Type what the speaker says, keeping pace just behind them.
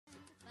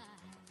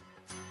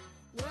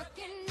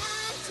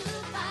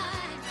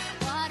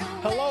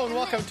Hello and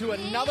welcome to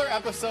another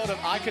episode of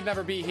I Could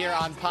Never Be Here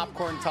on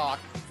Popcorn Talk.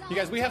 You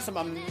guys, we have some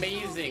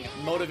amazing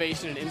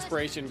motivation and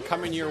inspiration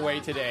coming your way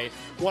today.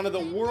 One of the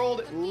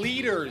world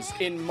leaders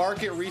in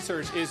market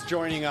research is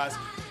joining us.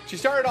 She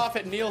started off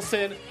at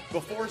Nielsen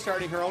before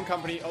starting her own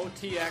company,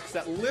 OTX,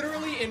 that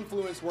literally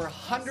influenced where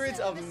hundreds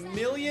of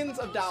millions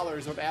of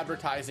dollars of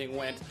advertising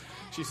went.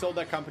 She sold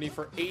that company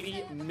for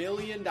 $80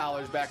 million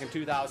back in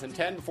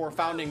 2010 before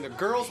founding the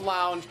Girls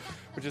Lounge,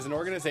 which is an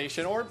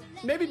organization, or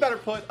maybe better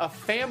put, a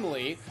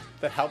family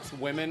that helps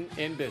women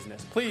in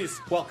business. Please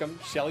welcome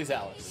Shelly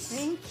Zalis.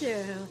 Thank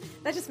you.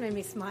 That just made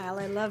me smile.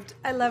 I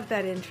loved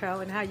that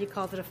intro and how you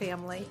called it a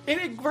family.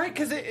 Right,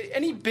 because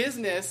any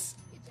business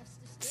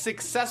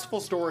successful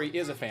story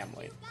is a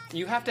family.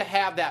 You have to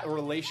have that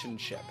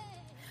relationship.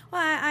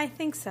 Well, I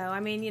think so.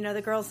 I mean, you know,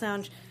 the Girls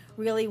Lounge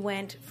really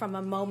went from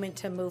a moment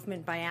to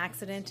movement by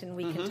accident, and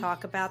we can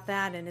talk about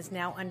that, and is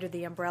now under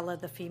the umbrella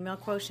of the female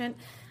quotient.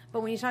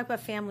 But when you talk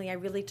about family, I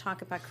really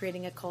talk about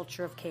creating a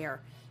culture of care.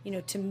 You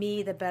know, to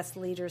me, the best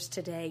leaders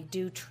today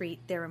do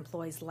treat their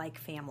employees like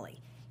family.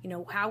 You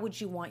know, how would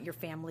you want your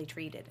family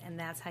treated? And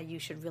that's how you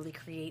should really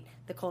create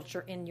the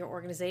culture in your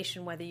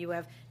organization, whether you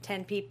have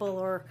 10 people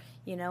or,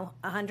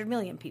 100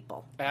 million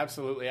people.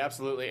 Absolutely,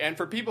 absolutely. And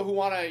for people who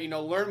want to,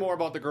 learn more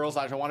about the Girls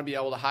Lounge, I want to be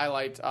able to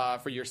highlight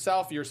for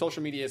yourself, your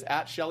social media is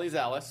at Shelly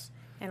Zalis.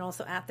 And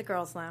also at the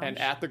Girls Lounge. And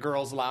at the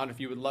Girls Lounge.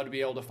 If you would love to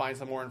be able to find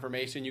some more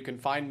information, you can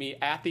find me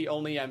at The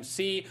Only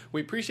MC.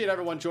 We appreciate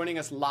everyone joining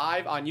us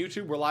live on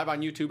YouTube. We're live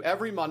on YouTube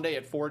every Monday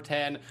at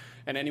 4:10.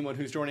 And anyone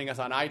who's joining us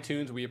on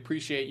iTunes, we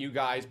appreciate you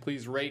guys.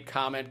 Please rate,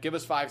 comment, give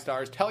us 5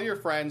 stars. Tell your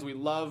friends. We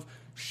love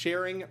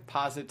sharing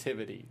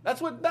positivity.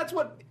 That's what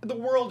the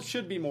world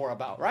should be more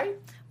about, right?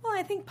 Well,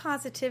 I think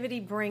positivity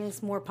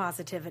brings more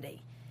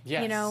positivity.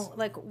 Yes.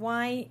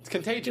 Why it's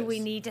contagious. Do we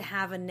need to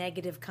have a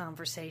negative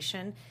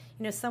conversation?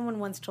 Someone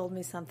once told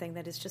me something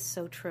that is just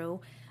so true.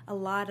 A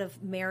lot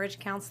of marriage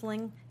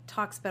counseling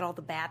talks about all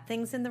the bad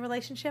things in the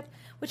relationship,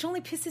 which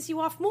only pisses you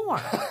off more,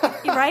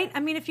 right?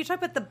 I mean, if you talk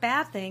about the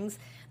bad things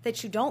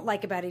that you don't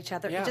like about each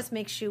other, it just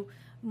makes you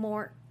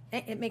more...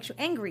 It makes you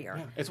angrier.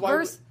 Yeah. It's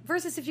why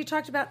versus if you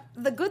talked about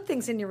the good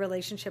things in your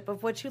relationship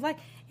of what you like,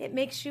 it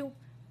makes you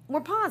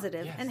more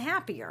positive and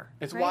happier.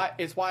 It's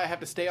right? why I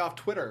have to stay off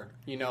Twitter,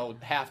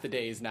 half the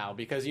days now,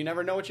 because you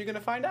never know what you're going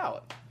to find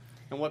out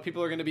and what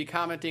people are going to be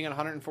commenting in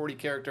 140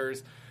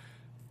 characters.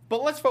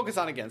 But let's focus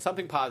on, again,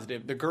 something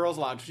positive. The Girls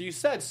Lounge, you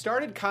said,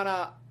 started kind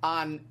of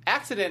on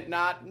accident,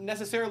 not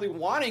necessarily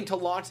wanting to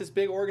launch this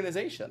big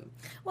organization.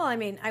 Well, I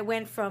mean, I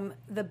went from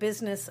the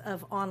business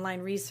of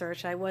online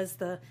research. I was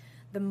the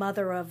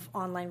mother of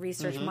online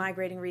research,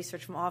 migrating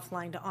research from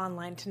offline to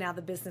online to now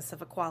the business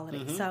of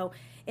equality. So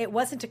it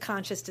wasn't a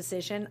conscious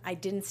decision. I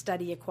didn't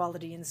study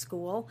equality in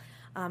school.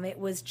 It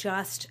was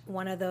just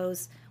one of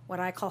those,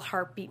 what I call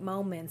heartbeat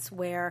moments,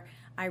 where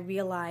I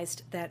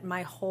realized that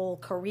my whole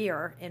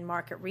career in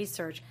market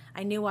research,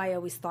 I knew I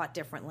always thought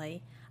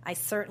differently. I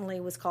certainly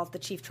was called the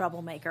chief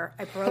troublemaker.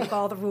 I broke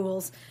all the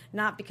rules,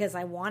 not because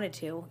I wanted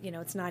to.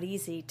 It's not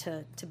easy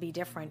to be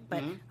different,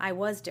 but I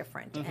was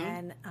different.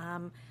 And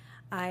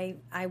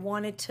I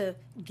wanted to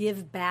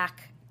give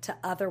back to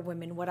other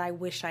women what I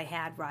wish I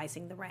had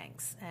rising the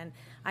ranks. And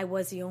I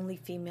was the only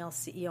female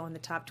CEO in the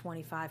top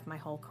 25 my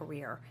whole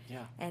career.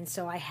 Yeah. And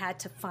so I had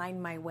to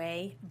find my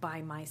way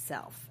by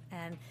myself.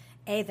 And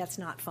A, that's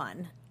not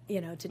fun,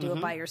 to do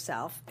it by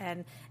yourself.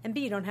 And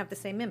B, you don't have the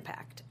same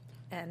impact.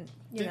 And,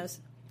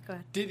 go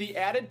ahead. Did the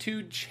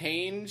attitude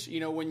change,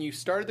 when you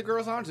started the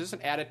Girls Lounge? Is this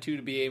an attitude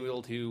to be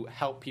able to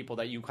help people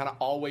that you kind of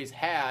always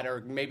had,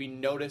 or maybe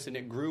noticed and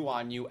it grew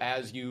on you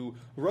as you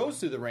rose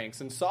through the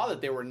ranks and saw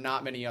that there were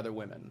not many other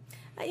women?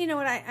 You know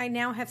what? I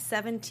now have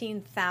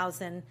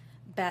 17,000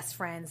 best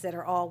friends that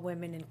are all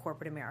women in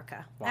corporate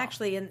America. Wow.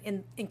 Actually,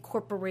 in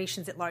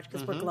corporations at large,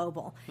 because we're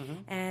global.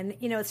 And,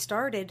 it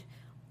started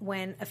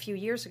when a few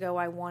years ago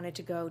I wanted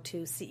to go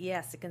to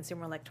CES, the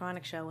Consumer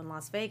Electronics Show in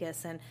Las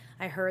Vegas, and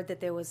I heard that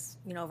there was,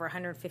 over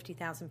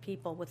 150,000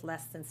 people with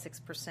less than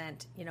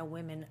 6%,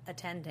 women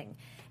attending.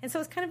 And so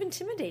it's kind of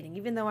intimidating.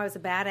 Even though I was a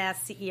badass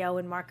CEO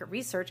in market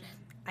research,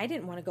 I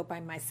didn't want to go by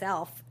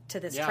myself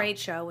to this trade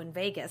show in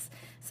Vegas.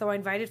 So I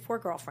invited 4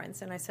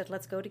 girlfriends, and I said,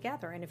 let's go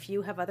together. And if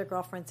you have other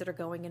girlfriends that are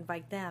going,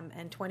 invite them.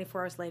 And 24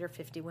 hours later,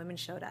 50 women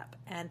showed up.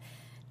 And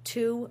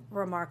 2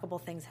 remarkable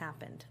things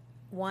happened.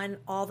 One,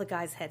 all the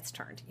guys' heads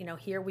turned.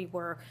 Here we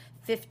were,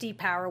 50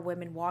 power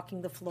women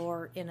walking the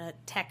floor in a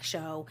tech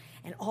show,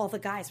 and all the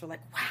guys were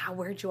like, wow,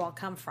 where'd you all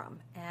come from?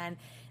 And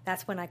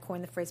that's when I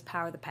coined the phrase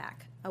power of the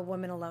pack. A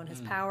woman alone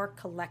has power.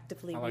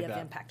 Collectively, we have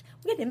impact.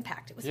 We had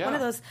impact. It was one of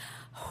those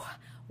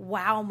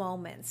wow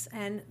moments.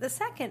 And the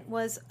second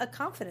was a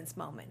confidence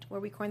moment,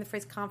 where we coined the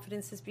phrase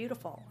confidence is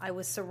beautiful. I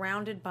was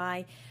surrounded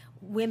by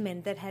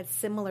women that had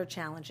similar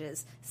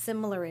challenges,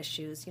 similar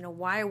issues.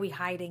 Why are we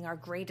hiding our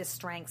greatest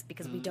strengths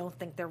because we don't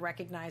think they're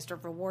recognized or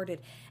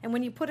rewarded? And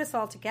when you put us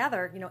all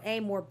together,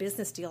 more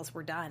business deals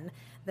were done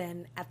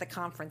than at the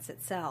conference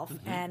itself.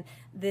 And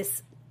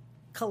this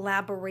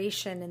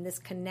collaboration and this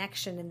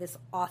connection and this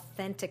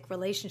authentic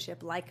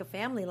relationship, like a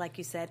family, like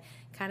you said,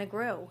 kind of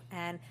grew.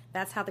 And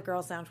that's how the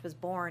Girls Lounge was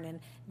born. And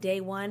day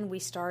one, we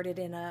started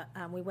in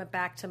we went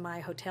back to my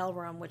hotel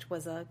room, which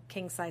was a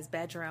king-size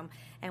bedroom,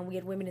 and we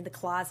had women in the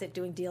closet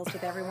doing deals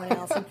with everyone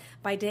else. And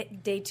by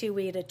day two,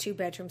 we had a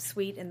 2-bedroom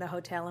suite in the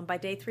hotel. And by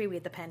day 3, we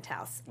had the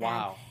penthouse.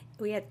 Wow.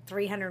 And we had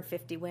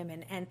 350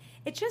 women. And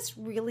it just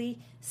really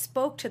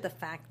spoke to the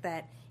fact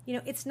that, you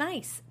know, it's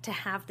nice to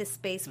have this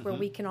space where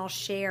we can all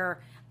share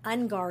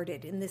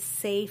unguarded in this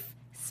safe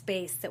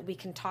space that we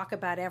can talk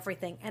about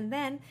everything and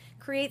then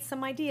create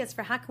some ideas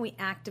for how can we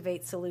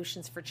activate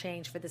solutions for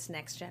change for this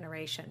next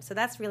generation. So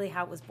that's really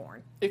how it was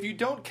born. If you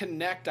don't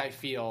connect, I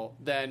feel,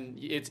 then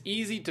it's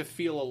easy to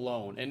feel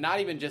alone, and not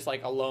even just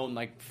like alone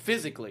like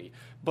physically,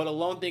 but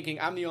alone thinking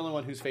I'm the only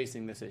one who's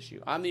facing this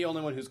issue. I'm the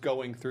only one who's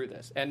going through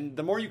this. And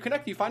the more you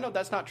connect, you find out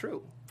that's not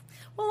true.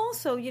 Well,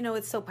 also, you know,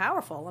 it's so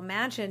powerful.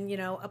 Imagine, you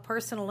know, a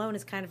person alone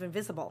is kind of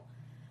invisible,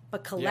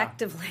 but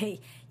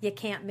collectively you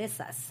can't miss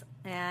us.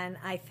 And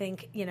I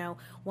think, you know,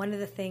 one of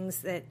the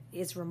things that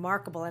is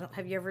remarkable,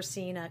 have you ever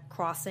seen a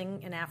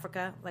crossing in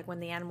Africa, like when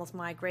the animals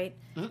migrate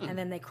and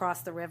then they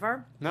cross the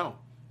river? No.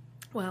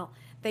 Well,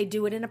 they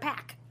do it in a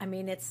pack. I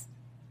mean, it's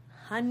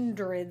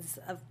hundreds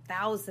of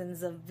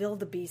thousands of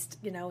wildebeest,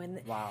 you know,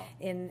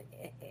 in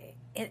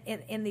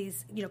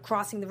these, you know,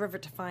 crossing the river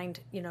to find,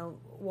 you know,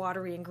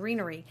 watery and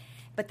greenery.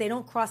 But they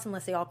don't cross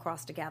unless they all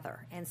cross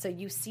together. And so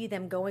you see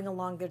them going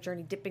along their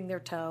journey, dipping their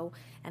toe,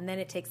 and then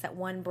it takes that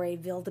one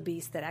brave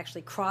wildebeest that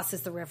actually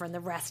crosses the river, and the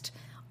rest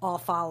all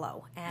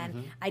follow.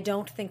 And I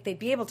don't think they'd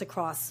be able to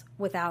cross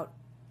without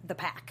the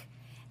pack.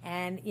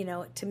 And, you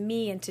know, to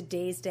me, in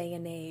today's day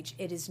and age,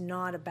 it is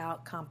not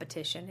about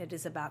competition. It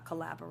is about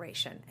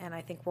collaboration. And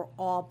I think we're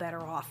all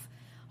better off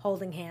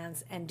holding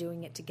hands and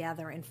doing it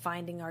together and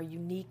finding our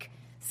unique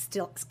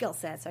skill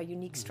sets, our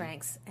unique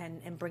strengths,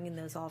 and bringing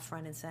those all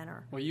front and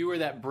center. Well, you were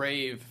that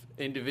brave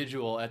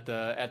individual at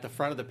the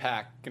front of the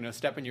pack, you know,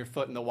 stepping your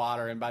foot in the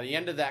water. And by the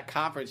end of that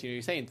conference, you know,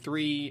 you're saying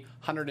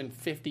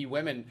 350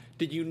 women.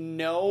 Did you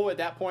know at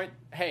that point,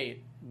 hey,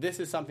 this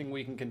is something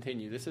we can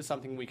continue. This is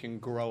something we can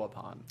grow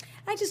upon?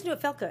 I just knew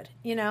it felt good,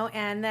 you know,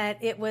 and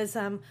that it was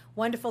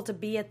wonderful to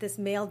be at this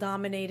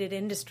male-dominated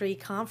industry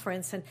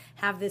conference and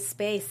have this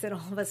space that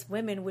all of us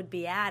women would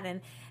be at.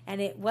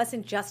 And it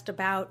wasn't just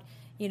about,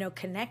 you know,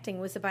 connecting.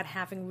 It was about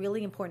having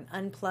really important,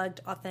 unplugged,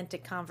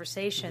 authentic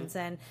conversations.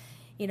 And,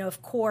 you know,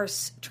 of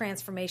course,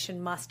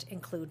 transformation must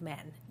include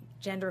men.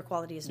 Gender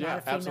equality is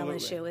not a female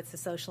issue. It's a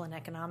social and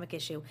economic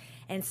issue.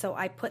 And so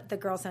I put the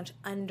Girls Lounge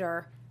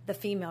under the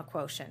female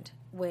quotient,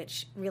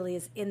 which really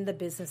is in the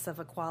business of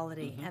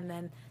equality. And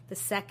then the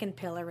second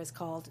pillar is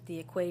called the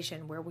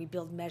equation, where we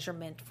build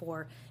measurement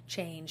for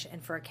change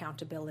and for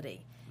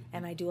accountability.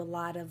 And I do a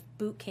lot of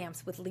boot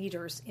camps with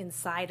leaders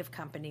inside of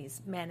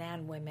companies, men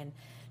and women,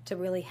 to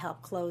really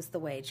help close the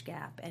wage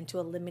gap and to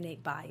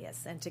eliminate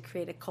bias and to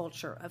create a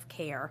culture of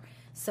care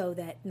so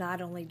that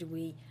not only do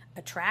we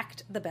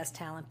attract the best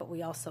talent, but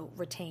we also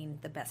retain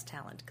the best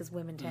talent, because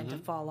women tend to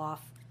fall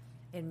off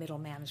in middle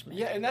management.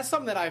 Yeah, and that's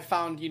something that I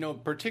found, you know,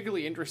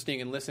 particularly interesting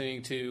in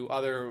listening to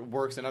other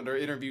works and other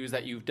interviews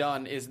that you've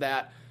done, is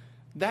that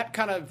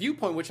kind of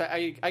viewpoint, which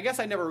I guess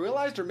I never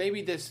realized, or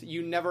maybe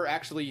you never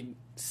actually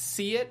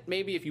see it.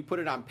 Maybe if you put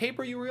it on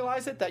paper, you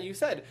realize it, that you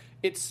said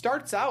it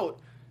starts out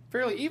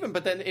fairly even,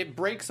 but then it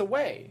breaks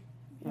away.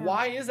 Yeah.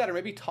 Why is that? Or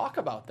maybe talk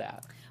about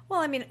that. Well,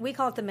 I mean, we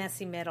call it the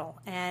messy middle.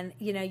 And,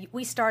 you know,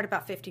 we start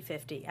about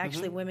 50-50.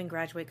 Actually, women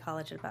graduate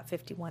college at about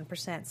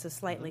 51%, so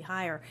slightly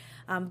higher.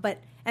 And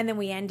then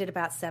we end at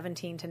about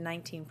 17 to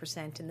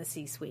 19% in the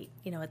C-suite,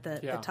 you know, at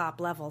the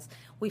top levels.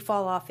 We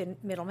fall off in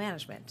middle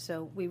management,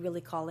 so we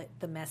really call it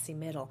the messy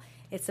middle.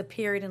 It's a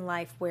period in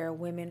life where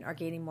women are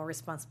gaining more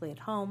responsibility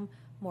at home,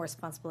 more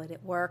responsibility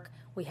at work.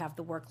 We have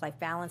the work-life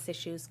balance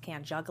issues,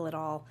 can't juggle it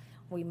all.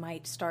 We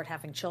might start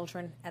having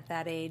children at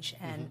that age,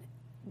 and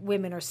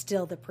women are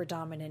still the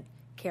predominant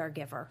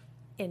caregiver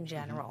in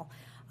general.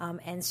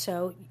 And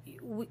so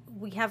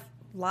we have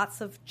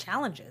lots of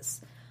challenges.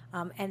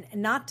 And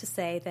not to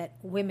say that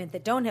women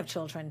that don't have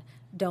children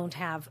don't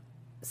have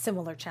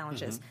similar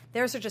challenges.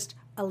 Theirs are just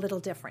a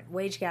little different.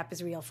 Wage gap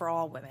is real for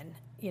all women,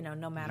 you know,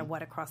 no matter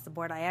what, across the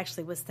board. I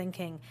actually was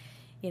thinking,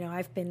 you know,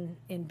 I've been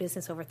in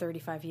business over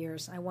 35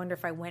 years. I wonder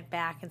if I went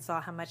back and saw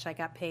how much I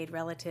got paid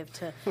relative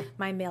to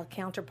my male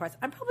counterparts.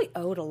 I'm probably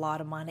owed a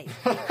lot of money.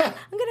 I'm going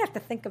to have to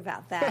think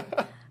about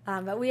that.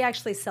 But we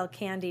actually sell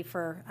candy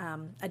for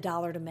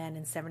 $1 to men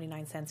and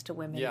 79 cents to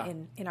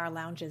women in our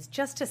lounges,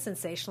 just to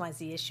sensationalize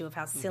the issue of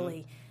how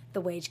silly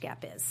the wage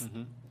gap is.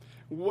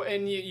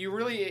 And you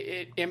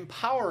really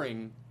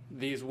empowering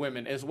these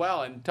women as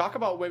well, and talk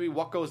about maybe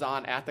what goes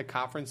on at the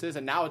conferences.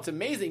 And now it's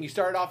amazing. You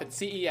started off at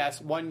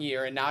CES one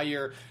year, and now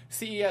you're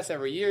CES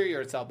every year. You're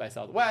at South by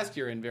Southwest.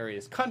 You're in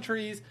various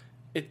countries.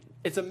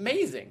 It's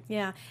amazing.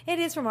 Yeah, it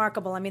is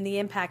remarkable. I mean, the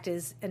impact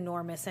is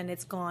enormous, and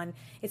it's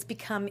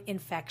become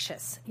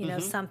infectious, you know,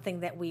 something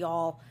that we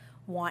all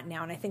want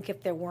now. And I think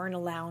if there weren't a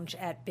lounge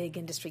at big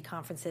industry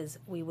conferences,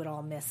 we would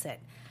all miss it.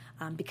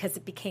 because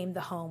it became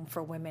the home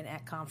for women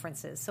at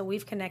conferences. So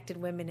we've connected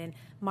women in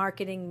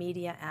marketing,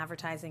 media,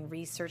 advertising,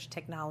 research,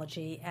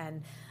 technology,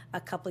 and a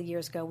couple of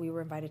years ago, we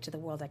were invited to the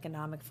World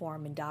Economic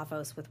Forum in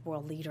Davos with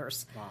world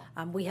leaders.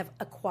 Wow. We have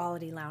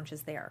equality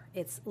lounges there.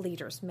 It's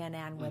leaders, men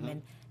and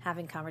women,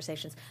 having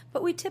conversations.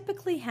 But we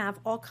typically have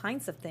all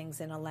kinds of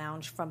things in a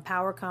lounge, from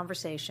power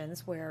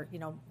conversations where,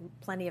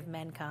 plenty of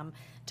men come,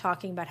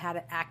 talking about how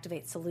to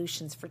activate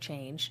solutions for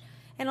change,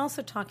 and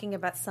also talking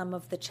about some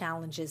of the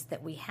challenges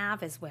that we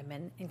have as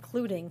women,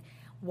 including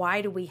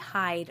why do we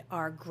hide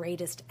our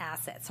greatest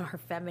assets, our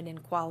feminine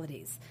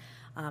qualities.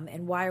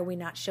 And why are we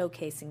not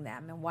showcasing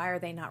them? And why are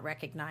they not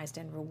recognized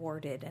and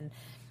rewarded? And,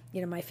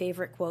 my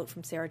favorite quote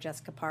from Sarah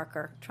Jessica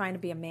Parker, trying to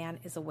be a man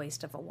is a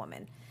waste of a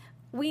woman.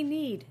 We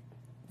need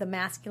the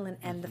masculine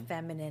and the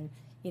feminine,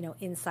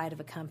 inside of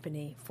a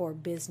company for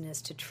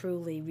business to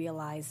truly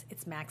realize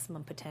its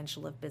maximum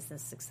potential of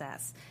business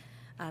success.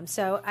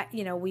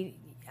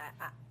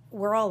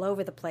 We're all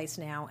over the place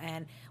now,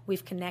 and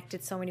we've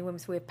connected so many women.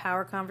 So we have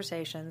power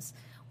conversations.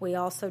 We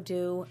also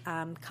do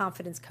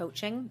confidence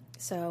coaching,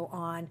 so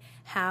on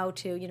how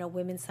to,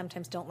 women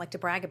sometimes don't like to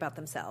brag about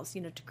themselves,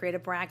 to create a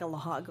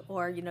brag-a-log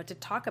or, to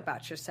talk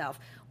about yourself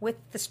with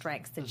the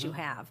strengths that you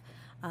have.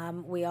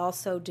 We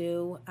also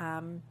do,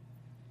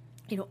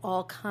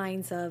 all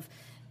kinds of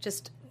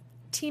just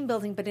team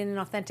building, but in an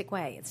authentic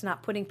way. It's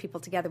not putting people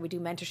together. We do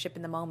mentorship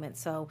in the moment.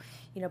 So,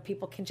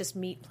 people can just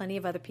meet plenty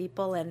of other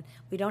people, and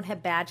we don't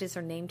have badges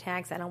or name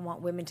tags. I don't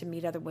want women to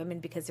meet other women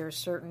because there's a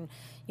certain,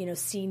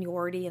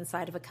 seniority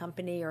inside of a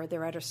company, or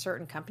they're at a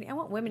certain company. I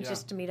want women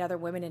just to meet other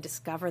women and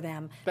discover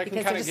them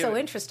because they're just so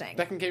interesting.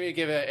 That can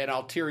give an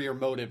ulterior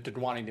motive to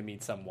wanting to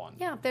meet someone.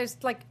 Yeah, there's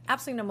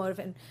absolutely no motive,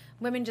 and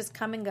women just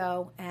come and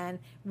go and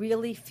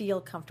really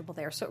feel comfortable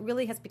there. So it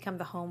really has become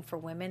the home for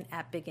women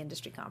at big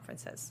industry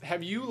conferences.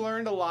 Have you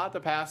learned a lot the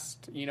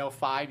past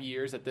 5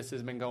 years that this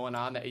has been going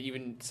on, that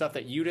even stuff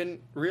that you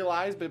didn't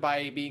realize, but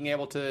by being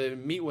able to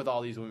meet with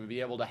all these women,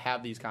 be able to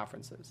have these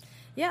conferences?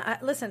 Yeah,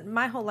 listen,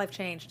 my whole life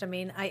changed. I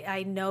mean,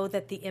 I know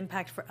that the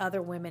impact for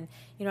other women,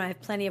 I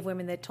have plenty of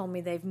women that told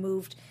me they've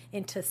moved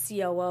into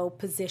COO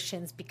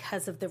positions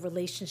because of the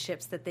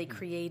relationships that they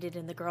created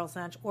in the Girls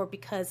Lounge, or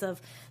because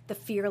of the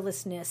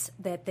fearlessness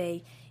that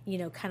they,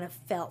 kind of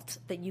felt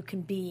that you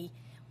can be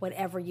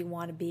whatever you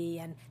want to be,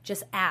 and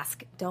just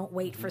ask. Don't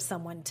wait for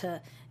someone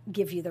to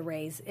give you the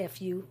raise.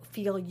 If you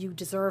feel you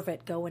deserve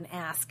it, go and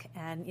ask.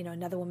 And,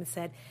 another woman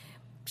said,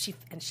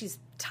 she's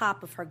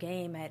top of her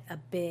game at a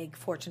big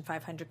Fortune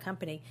 500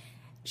 company.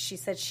 She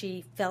said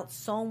she felt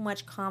so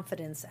much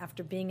confidence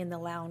after being in the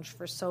lounge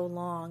for so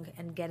long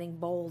and getting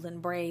bold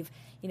and brave.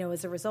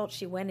 As a result,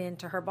 she went in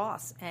to her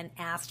boss and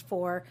asked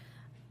for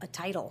a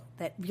title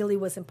that really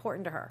was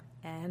important to her.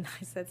 And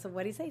I said, so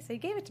what do you say? So he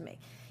gave it to me.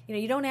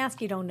 You don't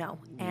ask, you don't know.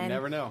 And you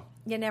never know.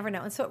 You never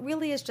know. And so it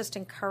really is just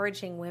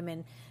encouraging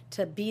women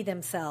to be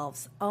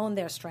themselves, own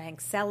their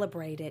strengths,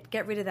 celebrate it,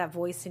 get rid of that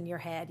voice in your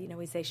head.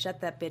 We say,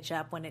 shut that bitch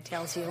up when it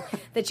tells you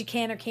that you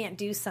can or can't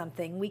do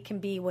something. We can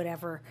be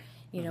whatever,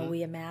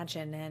 we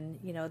imagine. And,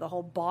 the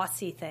whole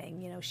bossy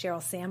thing,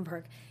 Sheryl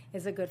Sandberg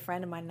is a good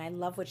friend of mine, and I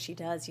love what she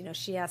does.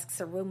 She asks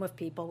a room of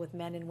people with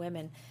men and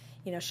women.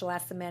 She'll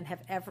ask the men,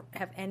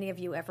 have any of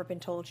you ever been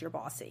told you're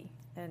bossy?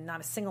 And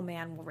not a single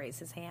man will raise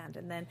his hand.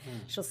 And then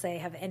she'll say,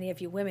 have any of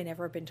you women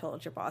ever been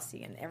told you're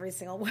bossy? And every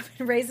single woman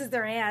raises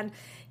their hand,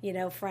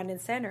 front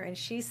and center. And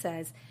she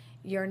says,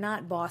 you're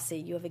not bossy,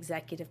 you have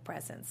executive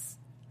presence.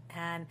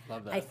 And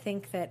I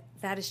think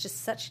that is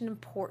just such an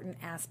important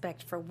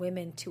aspect for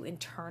women to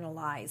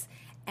internalize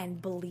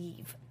and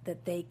believe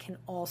that they can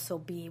also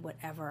be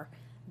whatever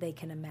they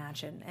can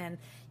imagine. And,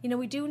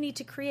 we do need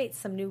to create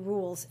some new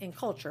rules in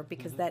culture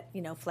because that,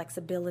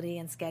 flexibility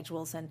and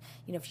schedules, and,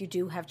 if you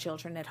do have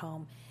children at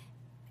home,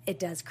 it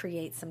does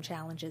create some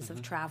challenges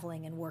of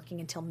traveling and working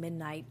until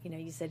midnight.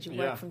 You said you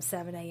work from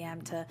 7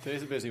 a.m. to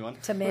today's a busy one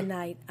to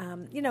midnight.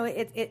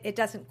 It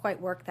doesn't quite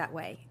work that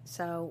way.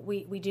 So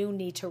we do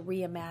need to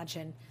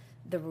reimagine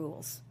the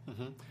rules.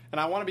 And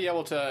I want to be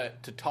able to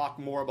talk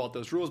more about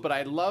those rules, but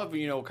I love,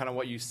 kind of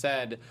what you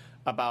said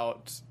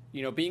about,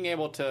 being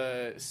able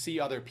to see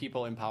other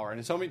people in power.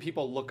 And so many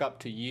people look up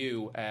to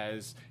you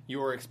as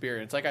your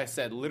experience. Like I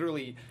said,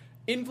 literally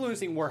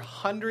influencing where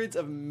hundreds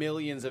of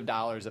millions of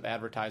dollars of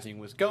advertising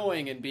was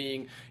going, and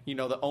being,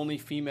 the only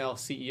female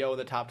CEO of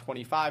the top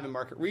 25 in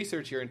market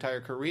research your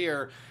entire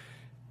career.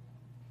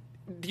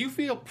 Do you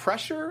feel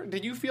pressure?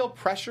 Did you feel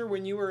pressure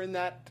when you were in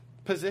that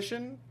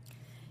position?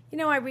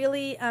 I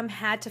really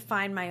had to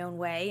find my own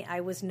way.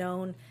 I was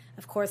known,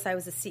 of course, I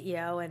was a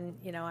CEO, and,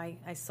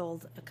 I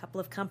sold a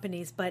couple of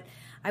companies, but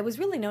I was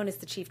really known as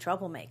the chief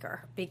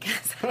troublemaker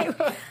because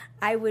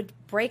I would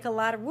break a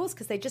lot of rules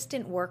because they just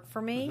didn't work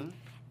for me.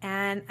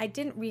 And I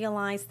didn't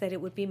realize that it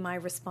would be my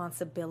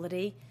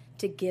responsibility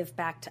to give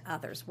back to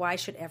others? Why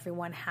should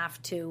everyone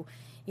have to,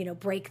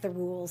 break the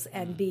rules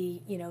and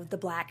be, the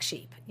black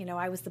sheep?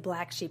 I was the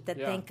black sheep that,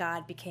 thank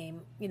God,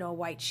 became, a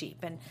white sheep.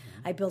 And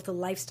I built a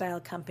lifestyle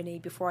company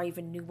before I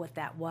even knew what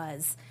that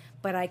was.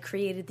 But I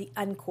created the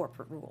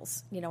uncorporate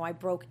rules. I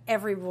broke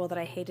every rule that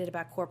I hated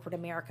about corporate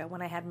America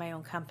when I had my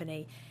own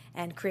company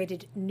and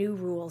created new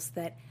rules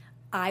that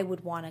I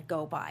would want to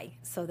go by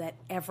so that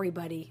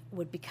everybody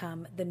would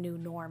become the new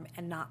norm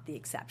and not the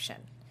exception.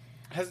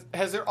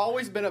 Has there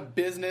always been a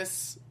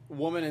business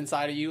woman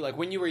inside of you? Like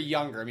when you were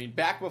younger, I mean,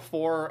 back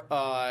before,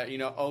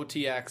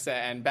 OTX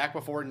and back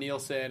before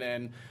Nielsen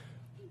and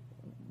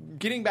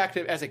getting back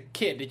to as a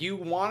kid, did you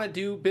want to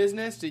do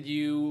business? Did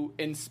you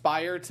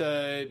inspire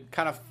to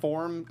kind of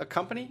form a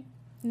company?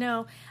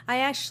 No,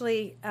 I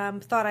actually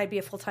thought I'd be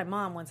a full-time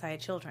mom once I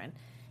had children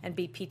and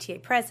be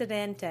PTA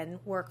president and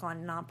work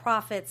on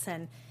nonprofits.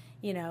 And,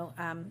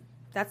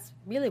 that's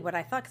really what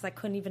I thought because I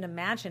couldn't even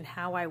imagine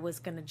how I was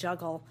going to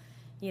juggle,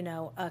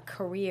 a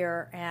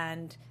career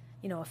and,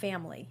 a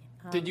family.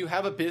 Did you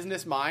have a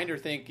business mind or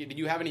did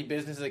you have any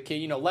business as a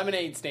kid,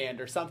 lemonade stand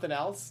or something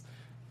else?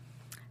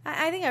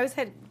 I think I always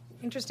had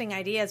interesting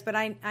ideas, but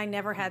I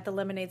never had the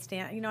lemonade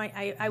stand.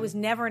 I was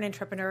never an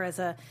entrepreneur as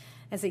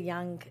a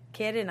young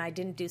kid, and I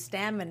didn't do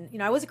STEM,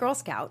 and I was a Girl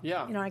Scout.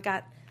 Yeah. I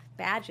got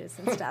badges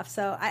and stuff,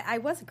 so I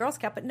was a Girl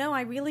Scout. But no,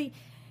 I really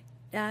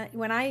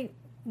when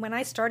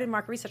I started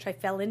market research, I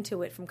fell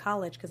into it from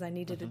college because I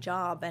needed a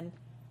job, and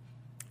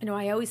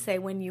I always say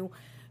when you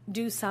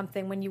do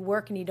something, when you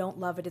work and you don't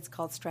love it, it's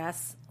called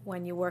stress.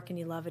 When you work and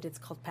you love it, it's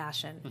called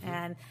passion.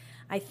 And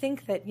I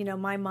think that,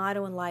 my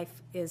motto in life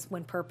is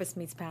when purpose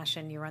meets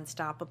passion, you're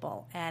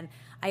unstoppable. And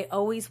I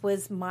always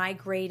was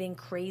migrating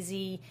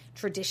crazy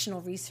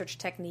traditional research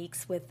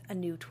techniques with a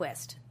new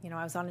twist.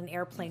 I was on an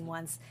airplane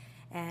once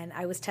and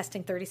I was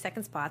testing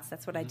 30-second spots.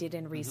 That's what I did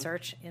in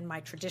research in my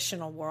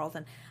traditional world.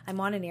 And I'm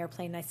on an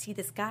airplane and I see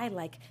this guy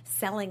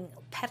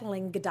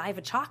peddling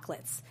Godiva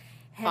chocolates.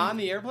 And on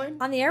the airplane?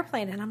 On the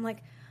airplane. And I'm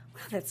like,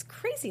 wow, that's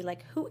crazy.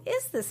 Like, who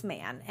is this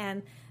man?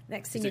 And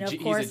next thing of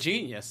course... He's a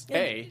genius.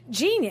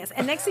 Genius.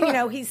 And next thing you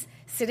know, he's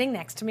sitting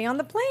next to me on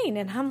the plane.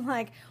 And I'm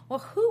like, well,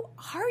 who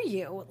are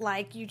you?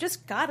 Like, you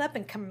just got up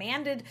and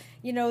commanded,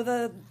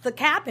 the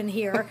cabin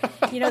here,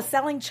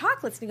 selling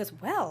chocolates. And he goes,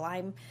 well,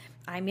 I'm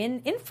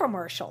in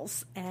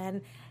infomercials.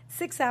 And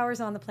 6 hours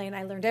on the plane,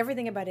 I learned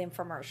everything about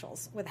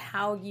infomercials, with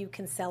how you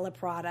can sell a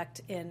product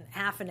in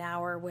half an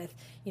hour with,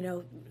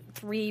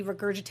 3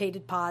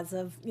 regurgitated pods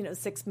of,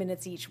 6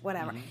 minutes each,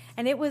 whatever.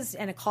 And it was,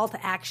 and a call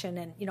to action.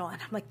 And, and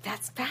I'm like,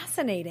 that's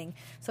fascinating.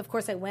 So, of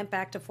course, I went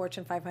back to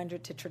Fortune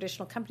 500 to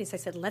traditional companies. I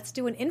said, let's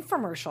do an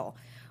infomercial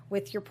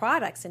with your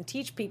products and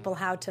teach people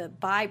how to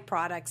buy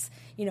products,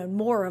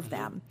 more of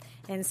them.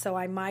 And so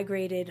I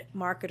migrated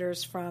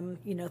marketers from,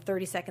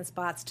 30-second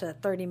spots to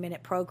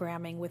 30-minute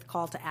programming with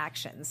call to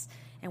actions.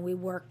 And we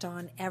worked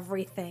on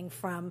everything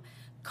from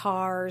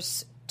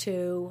cars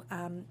to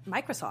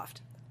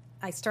Microsoft.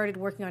 I started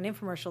working on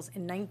infomercials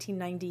in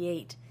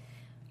 1998,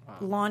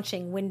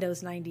 launching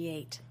Windows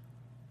 98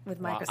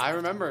 with Microsoft. I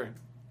remember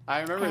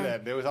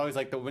that. There was always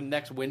like the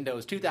next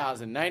Windows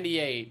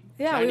 2098.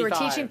 Yeah, 95. We were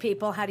teaching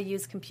people how to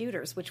use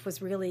computers, which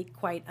was really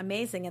quite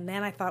amazing. And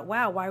then I thought,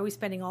 wow, why are we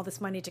spending all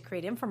this money to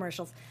create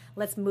infomercials?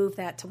 Let's move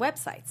that to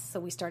websites. So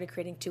we started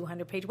creating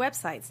 200-page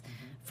websites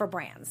for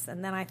brands.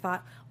 And then I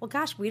thought, well,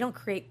 gosh, we don't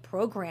create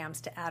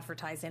programs to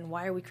advertise in.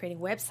 Why are we creating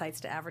websites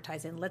to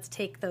advertise in? Let's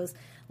take those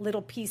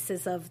little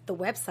pieces of the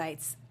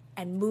websites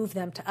and move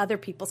them to other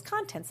people's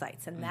content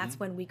sites. And that's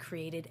when we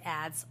created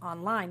ads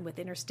online with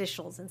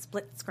interstitials and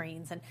split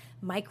screens and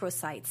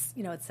microsites,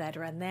 et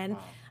cetera. And then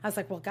I was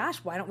like, well, gosh,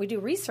 why don't we do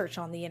research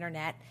on the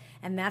internet?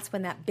 And that's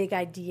when that big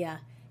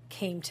idea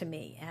came to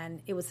me.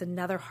 And it was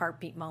another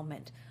heartbeat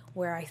moment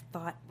where I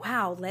thought,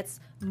 wow, let's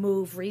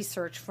move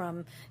research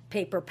from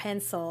paper,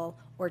 pencil,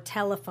 or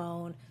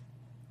telephone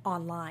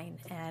online.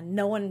 And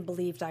no one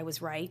believed I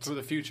was right. For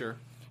the future.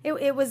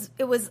 It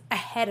was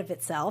ahead of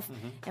itself.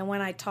 And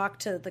when I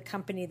talked to the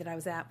company that I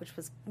was at, which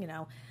was,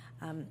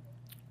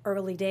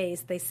 early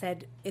days, they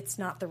said it's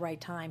not the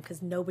right time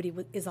because nobody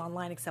is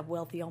online except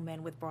wealthy old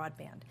men with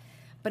broadband.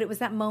 But it was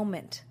that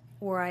moment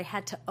where I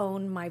had to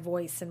own my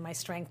voice and my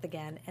strength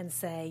again and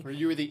say... Where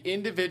you were the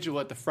individual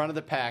at the front of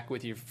the pack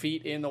with your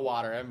feet in the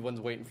water. Everyone's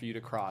waiting for you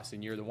to cross,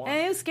 and you're the one.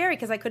 And it was scary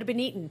because I could have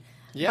been eaten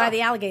by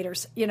the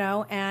alligators,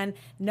 and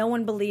no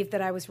one believed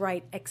that I was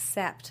right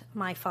except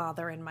my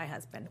father and my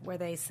husband, where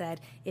they said,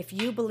 if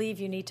you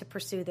believe you need to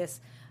pursue this,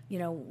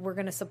 we're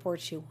going to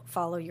support you.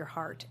 Follow your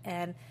heart.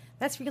 And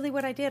that's really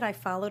what I did. I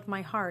followed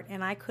my heart,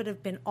 and I could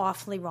have been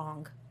awfully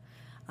wrong.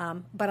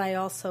 But I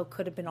also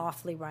could have been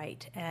awfully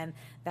right. And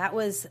that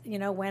was,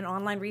 when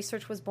online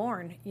research was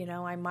born.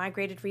 I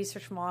migrated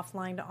research from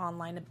offline to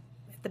online at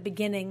the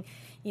beginning,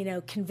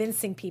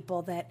 convincing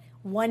people that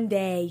one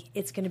day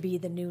it's going to be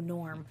the new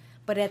norm.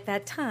 But at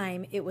that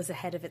time, it was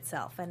ahead of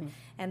itself.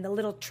 And the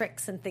little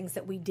tricks and things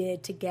that we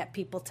did to get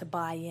people to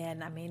buy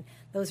in, I mean,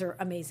 those are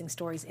amazing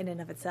stories in and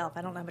of itself.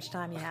 I don't know how much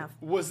time you have.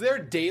 Was there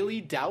daily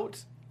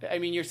doubt I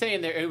mean, you're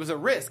saying there it was a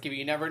risk.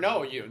 You never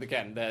know.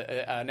 Again,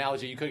 the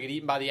analogy, you could get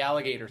eaten by the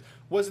alligators.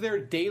 Was there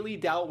daily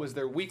doubt? Was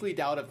there weekly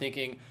doubt of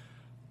thinking,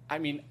 I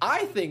mean,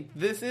 I think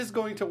this is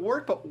going to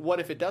work, but what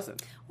if it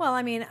doesn't? Well,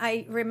 I mean,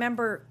 I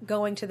remember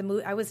going to the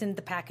movie. I was in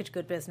the packaged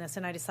good business,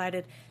 and I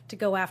decided to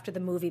go after the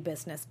movie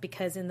business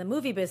because in the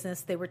movie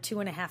business, they were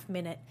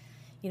 2.5-minute,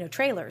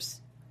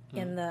 trailers.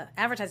 In the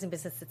advertising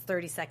business, it's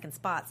 30-second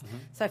spots.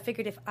 So I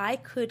figured if I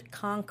could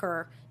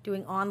conquer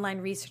doing online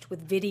research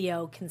with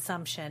video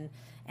consumption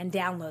and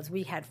downloads,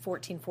 we had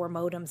 14.4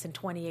 modems and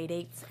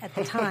 28.8s at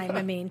the time.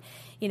 I mean,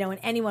 and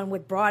anyone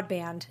with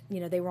broadband,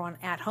 they were on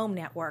at-home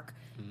network,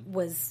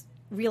 was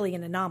really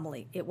an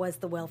anomaly. It was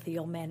the wealthy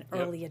old men,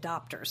 early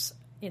adopters.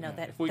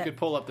 That if we could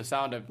pull up the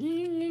sound of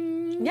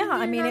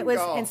I mean it was,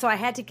 and so I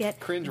had to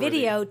get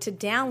video to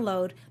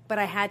download, but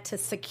I had to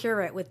secure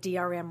it with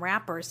DRM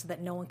wrappers so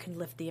that no one could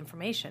lift the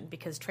information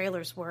because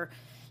trailers were,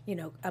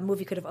 a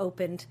movie could have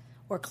opened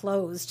or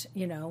closed,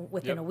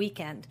 within a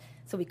weekend,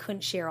 so we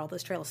couldn't share all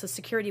those trailers. So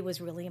security was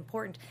really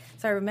important.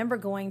 So I remember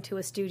going to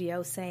a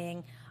studio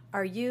saying,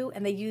 "Are you?"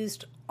 And they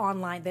used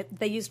online.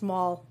 They used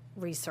mall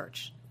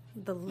research,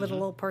 the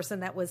little old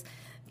person that was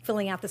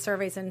filling out the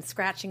surveys and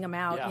scratching them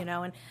out,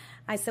 and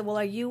I said, well,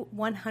 are you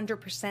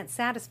 100%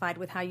 satisfied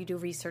with how you do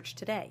research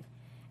today?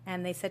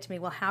 And they said to me,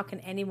 well, how can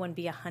anyone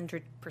be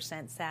 100%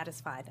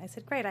 satisfied? I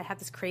said, great, I have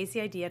this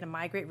crazy idea to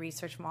migrate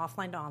research from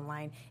offline to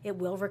online. It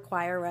will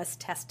require us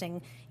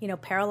testing,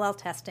 parallel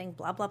testing,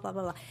 blah, blah, blah,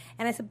 blah, blah.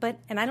 And I said,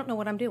 and I don't know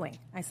what I'm doing.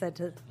 I said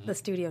to the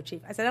studio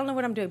chief, I said, I don't know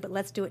what I'm doing, but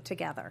let's do it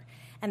together.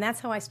 And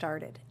that's how I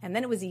started. And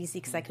then it was easy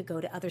because I could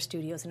go to other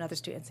studios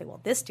and say, well,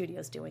 this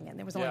studio's doing it. And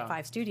there was only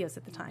 5 studios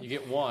at the time. You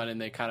get one,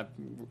 and they kind of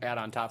add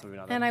on top of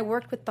another. And I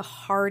worked with the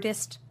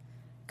hardest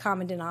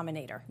common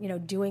denominator,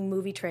 doing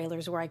movie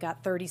trailers where I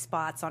got 30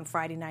 spots on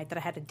Friday night that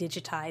I had to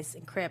digitize,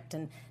 encrypt,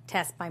 and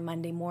test by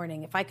Monday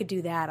morning. If I could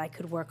do that, I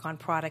could work on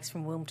products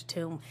from womb to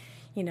tomb,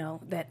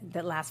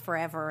 that last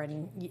forever.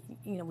 And,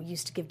 we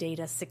used to give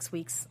data 6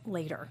 weeks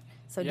later.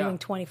 So doing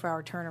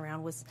 24-hour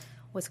turnaround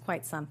was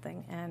quite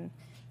something. And,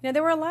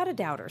 there were a lot of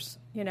doubters,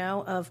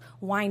 of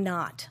why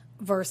not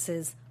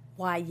versus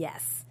why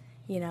yes.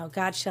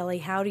 God, Shelley,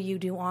 how do you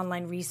do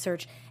online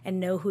research and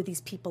know who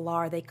these people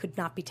are? They could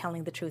not be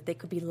telling the truth. They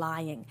could be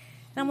lying.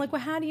 And I'm like,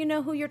 well, how do you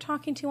know who you're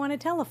talking to on a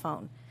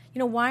telephone?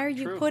 Why are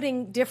you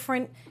putting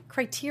different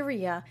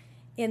criteria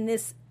in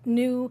this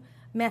new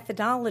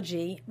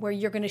methodology where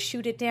you're going to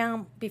shoot it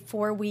down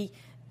before we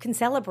can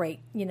celebrate,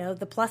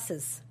 the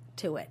pluses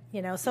to it?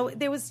 So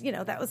there was,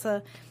 that was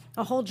a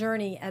whole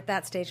journey at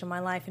that stage of my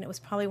life, and it was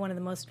probably one of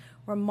the most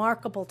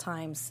remarkable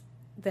times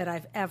that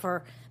I've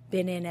ever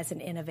been in as an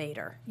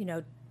innovator,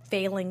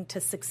 failing to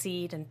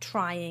succeed and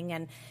trying.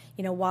 And,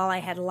 while I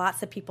had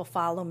lots of people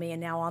follow me and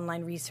now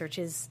online research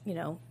is,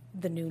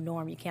 the new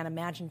norm, you can't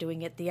imagine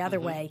doing it the other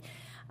way.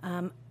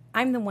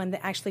 I'm the one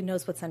that actually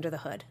knows what's under the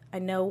hood. I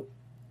know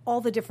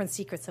all the different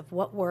secrets of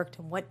what worked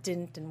and what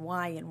didn't and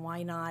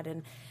why not.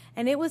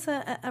 And it was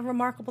a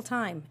remarkable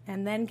time.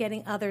 And then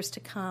getting others to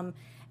come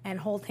and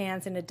hold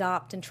hands and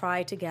adopt and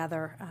try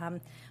together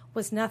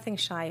was nothing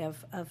shy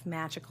of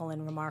magical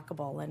and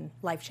remarkable and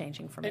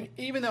life-changing for me. And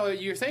even though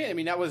you're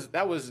saying, that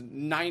was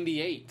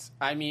 98.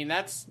 I mean,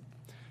 that's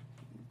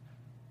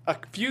a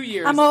few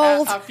years. I'm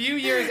old. A few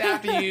years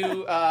after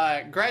you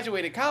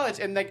graduated college,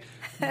 and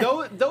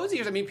those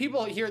years. I mean,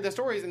 people hear the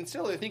stories and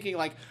still they're thinking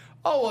like,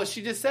 oh, well,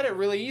 she just said it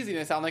really easy,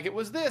 and it sounded like it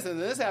was this,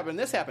 and this happened, and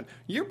this happened.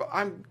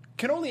 I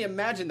can only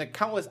imagine the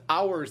countless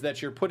hours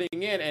that you're putting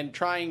in and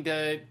trying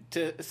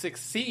to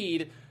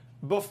succeed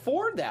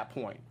before that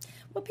point.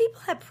 Well,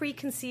 people have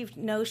preconceived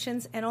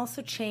notions, and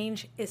also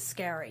change is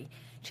scary.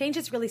 Change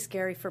is really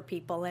scary for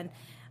people, and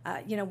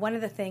one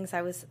of the things,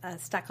 I was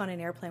stuck on an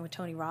airplane with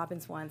Tony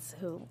Robbins once,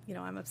 who,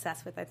 I'm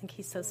obsessed with. I think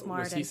he's so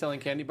smart. Was he selling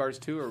candy bars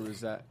too, or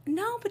was that?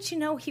 No, but,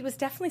 he was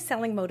definitely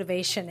selling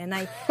motivation. And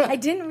I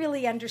didn't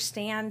really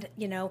understand,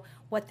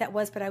 what that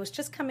was. But I was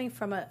just coming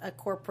from a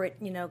corporate,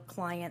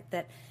 client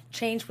that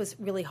change was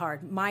really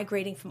hard.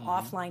 Migrating from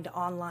offline to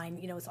online,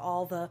 is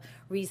all the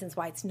reasons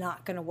why it's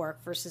not going to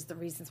work versus the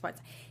reasons why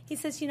it's. He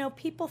says,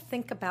 people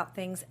think about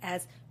things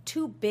as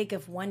too big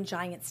of one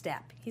giant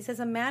step. He says,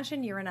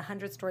 imagine you're in a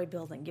 100-story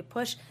building. You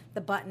push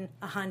the button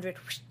 100,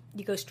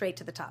 you go straight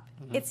to the top.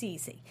 It's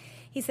easy.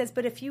 He says,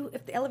 but if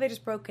the elevator's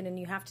broken and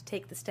you have to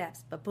take the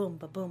steps, ba-boom,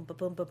 ba-boom,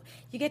 ba-boom, ba-boom,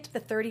 you get to the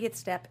 30th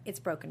step, it's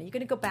broken. Are you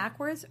going to go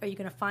backwards, or are you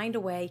going to find a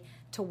way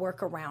to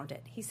work around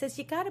it? He says,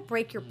 you got to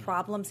break your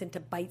problems into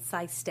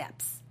bite-sized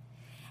steps.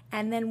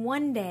 And then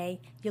one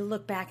day, you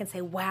look back and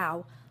say,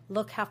 wow,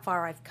 look how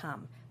far I've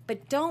come.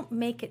 But don't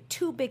make it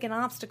too big an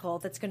obstacle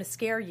that's going to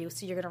scare you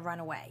so you're going to run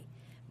away.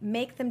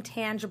 Make them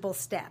tangible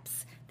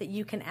steps that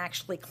you can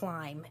actually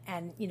climb.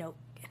 And,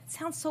 it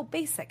sounds so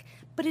basic,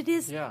 but it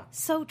is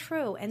so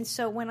true. And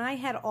so when I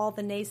had all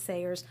the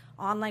naysayers,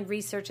 online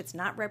research, it's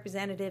not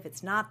representative,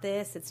 it's not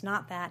this, it's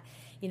not that,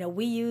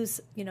 we use,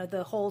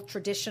 the whole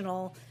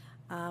traditional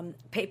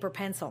paper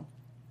pencil.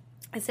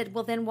 I said,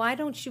 well, then why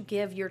don't you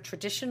give your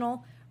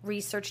traditional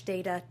research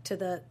data to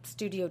the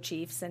studio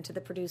chiefs and to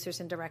the producers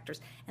and directors.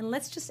 And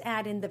let's just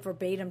add in the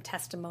verbatim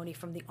testimony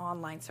from the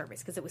online surveys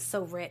because it was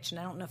so rich. And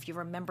I don't know if you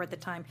remember at the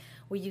time,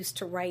 we used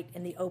to write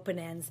in the open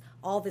ends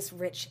all this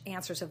rich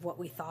answers of what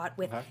we thought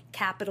with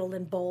capital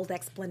and bold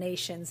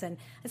explanations. And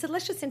I said,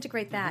 let's just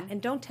integrate that.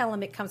 And don't tell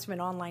them it comes from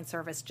an online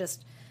service.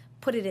 Just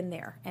put it in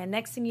there. And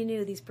next thing you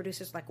knew, these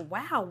producers were like,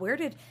 wow,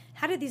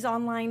 how did these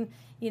online,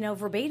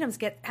 verbatims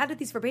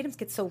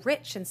get so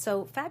rich and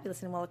so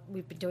fabulous? And well,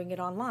 we've been doing it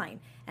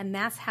online. And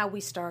that's how we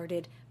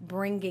started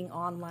bringing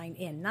online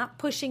in, not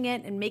pushing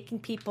it and making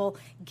people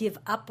give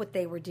up what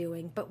they were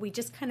doing, but we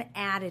just kind of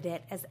added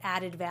it as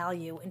added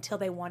value until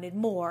they wanted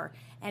more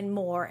and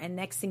more. And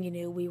next thing you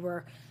knew, we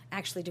were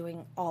actually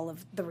doing all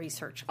of the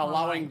research.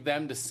 Allowing online.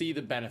 them to see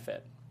the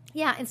benefit.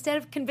 Yeah, instead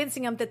of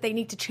convincing them that they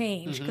need to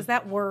change, because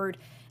that word,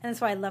 and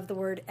that's why I love the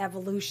word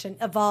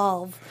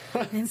evolve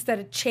instead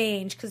of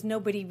change, because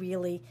nobody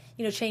really,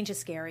 change is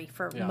scary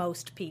for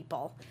most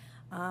people.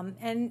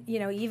 And,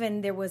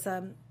 even there was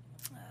a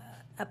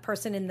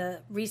person in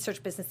the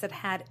research business that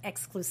had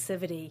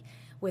exclusivity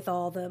with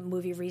all the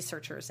movie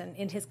researchers. And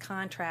in his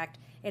contract,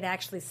 it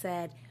actually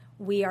said,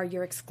 we are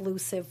your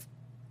exclusive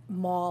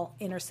mall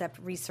intercept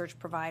research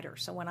provider.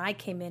 So when I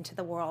came into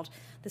the world,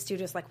 the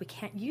studio's like, we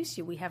can't use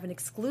you. We have an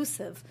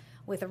exclusive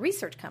with a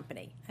research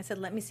company. I said,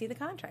 let me see the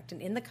contract.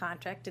 And in the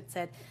contract, it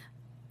said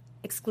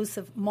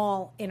exclusive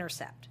mall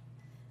intercept.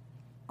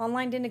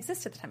 Online didn't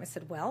exist at the time. I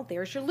said, well,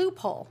 there's your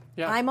loophole.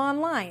 Yeah. I'm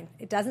online.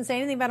 It doesn't say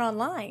anything about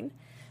online.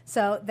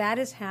 So that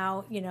is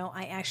how,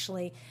 I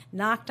actually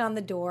knocked on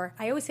the door.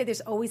 I always say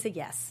there's always a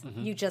yes.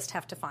 You just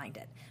have to find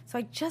it. So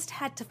I just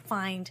had to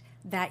find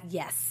that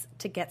yes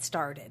to get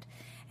started.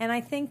 And I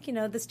think,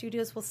 the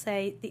studios will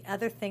say the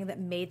other thing that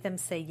made them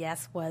say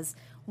yes was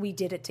we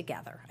did it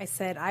together. I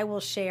said, I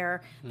will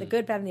share the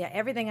good, bad, and the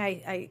everything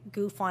I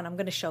goof on, I'm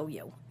going to show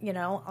you.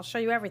 I'll show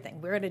you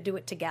everything. We're going to do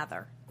it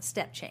together,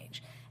 step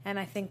change. And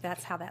I think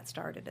that's how that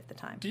started at the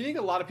time. Do you think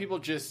a lot of people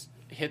just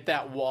hit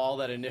that wall,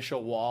 that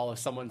initial wall of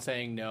someone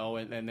saying no,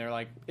 and they're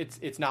like,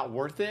 it's not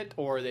worth it,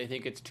 or they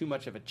think it's too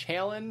much of a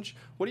challenge?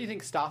 What do you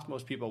think stops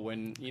most people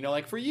when,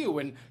 like for you,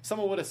 when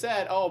someone would have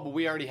said, oh, but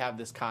we already have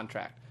this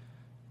contract?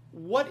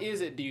 What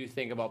is it, do you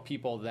think, about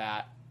people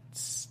that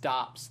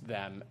stops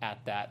them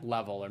at that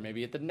level or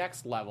maybe at the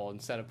next level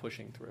instead of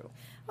pushing through?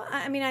 Well,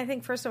 I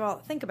think, first of all,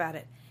 think about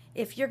it.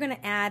 If you're going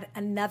to add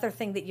another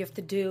thing that you have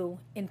to do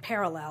in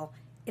parallel,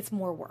 it's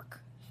more work.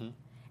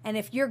 And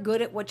if you're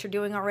good at what you're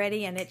doing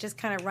already and it just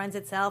kind of runs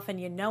itself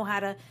and you know how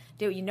to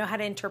do it, you know how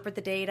to interpret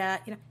the data,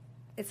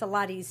 it's a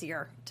lot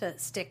easier to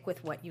stick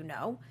with what you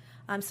know.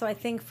 So I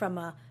think from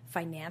a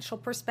financial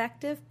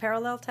perspective,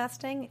 parallel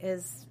testing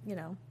is, you're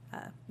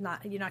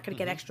not going to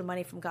get extra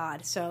money from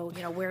God. So,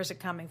 where's it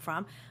coming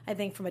from? I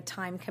think from a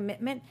time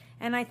commitment,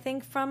 and I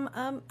think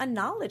from a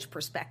knowledge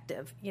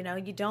perspective. You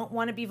don't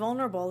want to be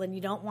vulnerable and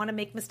you don't want to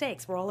make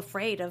mistakes. We're all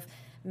afraid of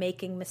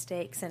making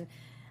mistakes. And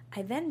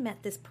I then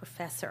met this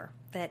professor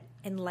that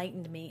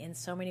enlightened me in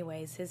so many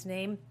ways.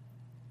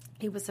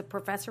 He was a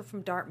professor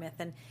from Dartmouth,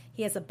 and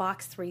he has a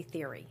box 3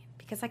 theory.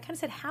 Because I kind of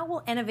said, how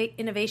will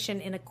innovation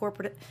in a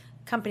corporate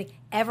company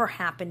ever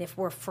happen if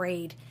we're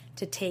afraid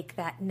to take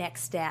that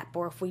next step,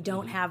 or if we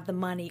don't have the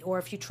money, or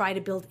if you try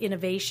to build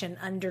innovation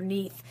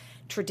underneath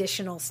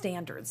traditional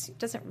standards? It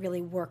doesn't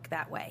really work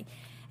that way.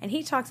 And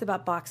he talks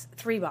about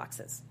 3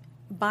 boxes.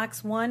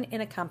 Box 1 in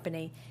a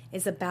company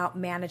is about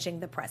managing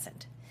the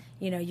present.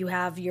 You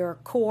have your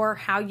core,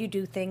 how you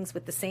do things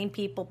with the same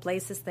people,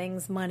 places,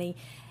 things, money.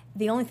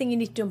 The only thing you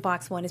need to do in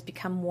box 1 is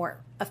become more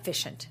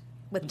efficient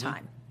with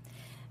time.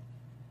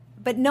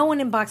 But no one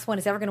in box 1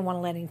 is ever going to want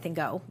to let anything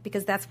go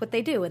because that's what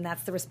they do and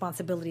that's the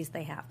responsibilities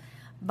they have.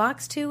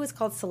 Box 2 is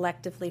called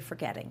selectively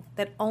forgetting,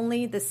 that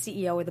only the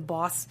CEO or the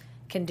boss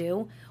can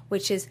do,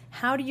 which is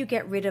how do you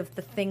get rid of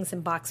the things in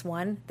box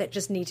 1 that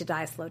just need to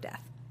die a slow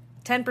death?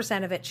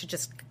 10% of it should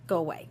just go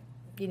away.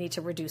 You need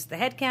to reduce the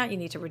headcount, you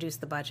need to reduce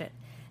the budget.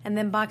 And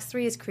then box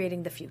 3 is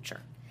creating the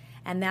future.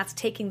 And that's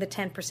taking the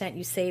 10%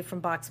 you save from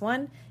box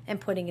 1 and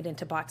putting it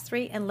into box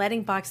 3 and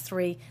letting box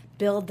 3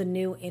 build the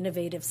new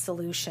innovative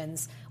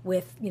solutions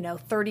with,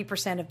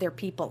 30% of their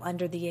people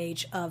under the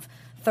age of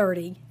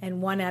 30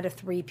 and 1 out of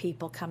 3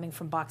 people coming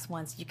from box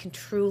 1. So you can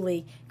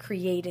truly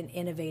create an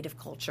innovative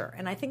culture.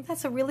 And I think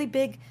that's a really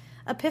big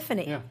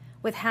epiphany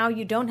with how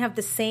you don't have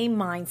the same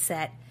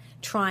mindset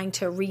trying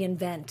to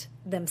reinvent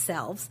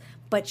themselves,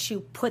 but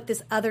you put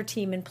this other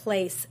team in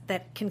place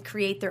that can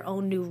create their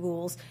own new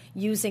rules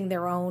using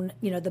their own,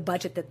 the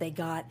budget that they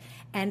got,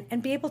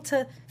 and be able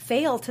to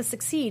fail to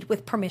succeed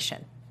with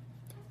permission.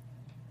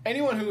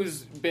 Anyone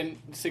who's been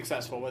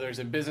successful, whether it's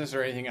in business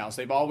or anything else,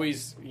 they've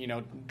always,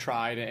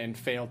 tried and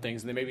failed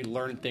things, and they maybe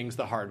learned things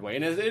the hard way.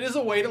 And it is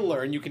a way to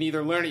learn. You can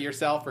either learn it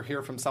yourself or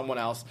hear from someone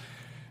else.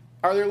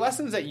 Are there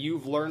lessons that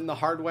you've learned the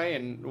hard way,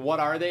 and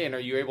what are they, and are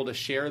you able to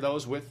share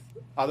those with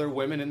other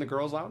women in the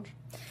Girls Lounge?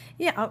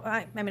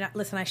 Yeah,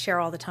 listen, I share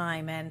all the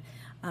time, and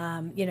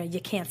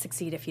You can't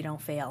succeed if you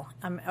don't fail,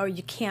 or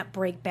you can't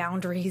break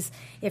boundaries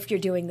if you're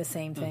doing the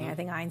same thing. I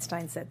think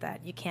Einstein said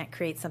that. You can't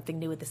create something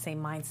new with the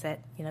same mindset,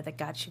 that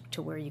got you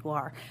to where you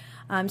are.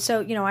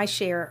 So I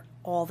share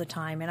all the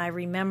time, and I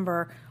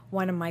remember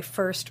one of my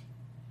first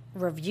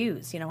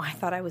reviews. I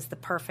thought I was the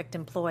perfect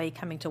employee,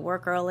 coming to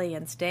work early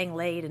and staying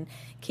late and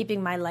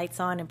keeping my lights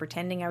on and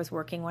pretending I was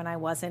working when I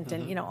wasn't,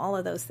 and all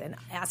of those, and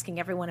asking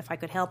everyone if I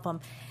could help them.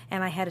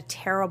 And I had a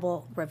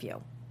terrible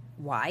review.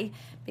 Why?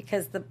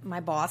 Because my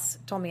boss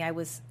told me I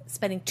was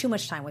spending too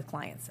much time with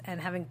clients and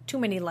having too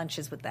many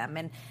lunches with them,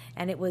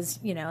 and it was,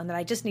 and that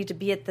I just need to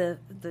be at the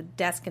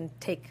desk and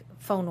take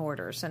phone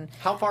orders. And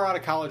how far out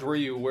of college were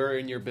you? Where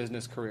in your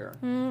business career?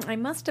 I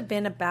must have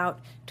been about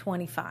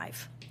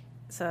 25,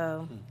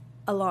 so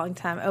a long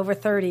time, over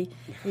 30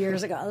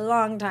 years ago, a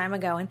long time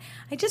ago. And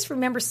I just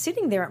remember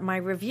sitting there at my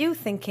review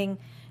thinking,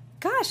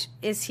 gosh,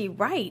 is he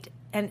right?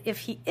 And if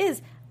he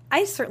is,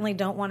 I certainly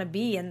don't want to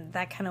be in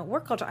that kind of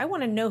work culture. I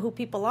want to know who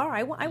people are.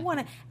 I want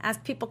to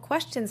ask people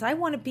questions. I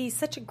want to be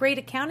such a great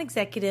account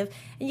executive.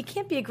 And you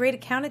can't be a great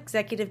account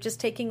executive just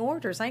taking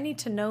orders. I need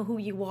to know who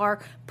you are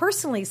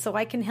personally so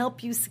I can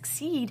help you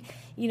succeed,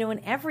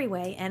 in every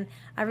way. And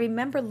I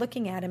remember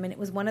looking at him, and it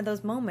was one of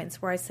those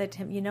moments where I said to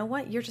him, you know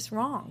what? You're just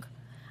wrong.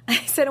 I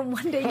said, and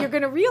one day you're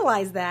going to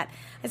realize that.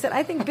 I said,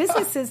 I think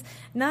business is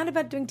not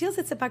about doing deals.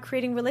 It's about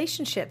creating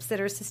relationships that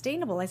are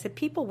sustainable. I said,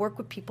 people work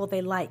with people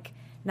they like,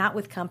 not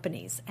with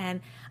companies.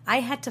 And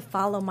I had to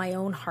follow my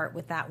own heart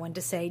with that one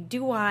to say,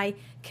 do I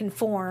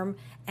conform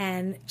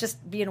and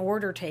just be an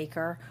order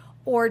taker,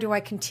 or do I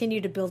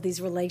continue to build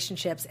these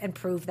relationships and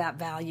prove that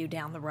value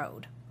down the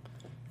road?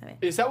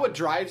 Is that what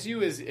drives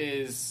you?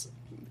 Is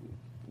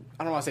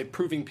I don't want to say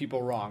proving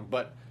people wrong,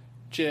 but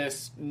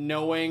just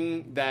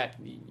knowing that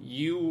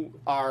you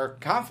are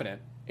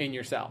confident in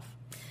yourself?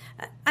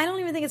 I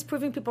don't even think it's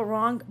proving people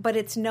wrong, but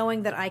it's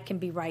knowing that I can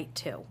be right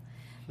too.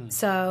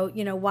 So,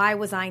 why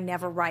was I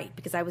never right?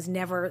 Because I was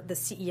never the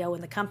CEO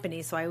in the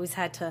company, so I always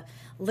had to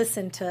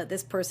listen to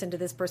this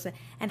person.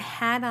 And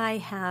had I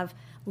have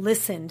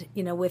listened,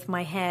 with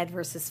my head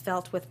versus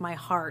felt with my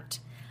heart,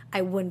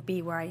 I wouldn't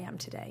be where I am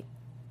today.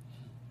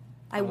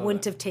 I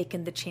wouldn't have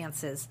taken the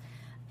chances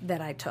that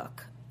I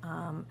took.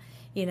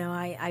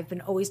 I've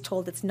been always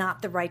told it's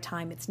not the right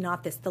time. It's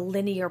not the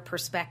linear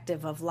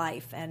perspective of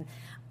life. And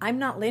I'm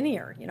not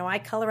linear. I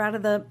color out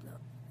of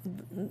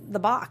the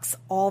box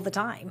all the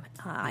time.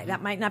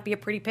 That might not be a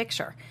pretty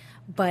picture,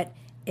 but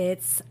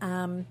it's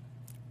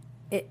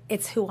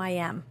who I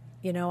am.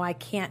 I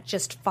can't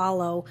just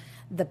follow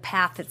the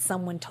path that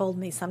someone told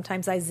me.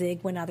 Sometimes I zig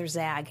when others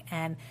zag,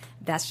 and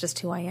that's just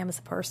who I am as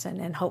a person.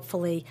 And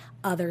hopefully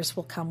others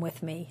will come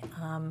with me.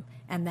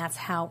 And that's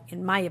how,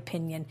 in my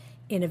opinion,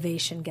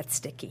 innovation gets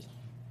sticky.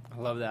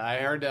 I love that. I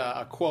heard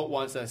a quote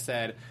once that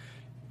said,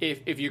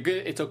 if you're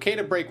good, it's okay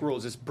to break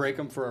rules. Just break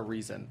them for a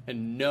reason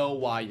and know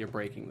why you're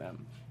breaking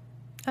them.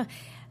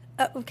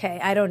 Okay,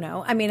 I don't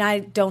know. I mean, I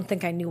don't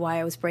think I knew why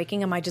I was breaking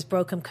them. I just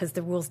broke them because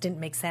the rules didn't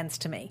make sense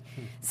to me.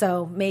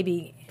 So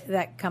maybe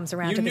that comes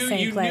around to the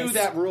same place. You knew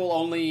that rule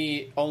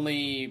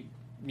only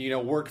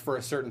worked for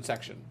a certain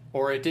section,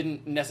 or it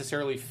didn't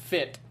necessarily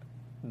fit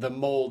the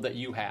mold that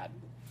you had.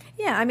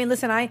 Yeah, I mean,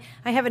 listen, I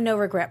have a no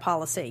regret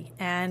policy,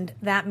 and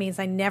that means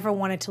I never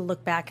wanted to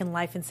look back in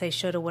life and say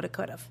shoulda, woulda,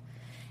 coulda.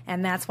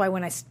 And that's why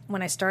when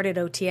I started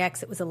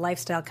OTX, it was a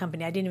lifestyle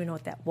company. I didn't even know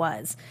what that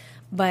was.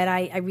 But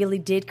I really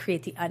did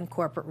create the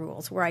uncorporate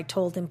rules where I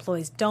told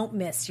employees, don't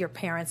miss your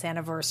parents'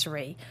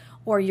 anniversary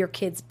or your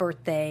kid's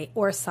birthday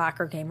or a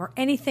soccer game or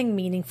anything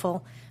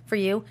meaningful for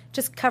you.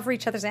 Just cover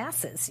each other's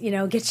asses.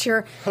 Get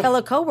your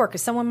fellow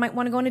coworkers. Someone might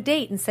want to go on a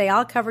date and say,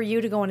 I'll cover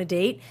you to go on a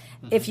date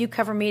if you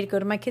cover me to go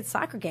to my kid's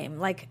soccer game.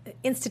 Like,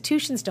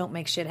 institutions don't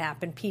make shit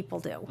happen. People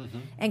do.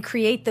 And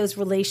create those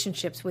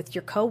relationships with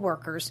your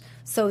coworkers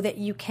so that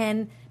you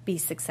can be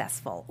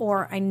successful.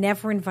 Or I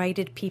never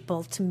invited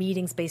people to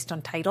meetings based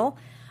on title.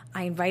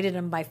 I invited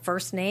them by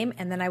first name,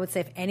 and then I would say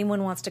if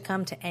anyone wants to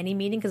come to any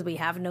meeting, because we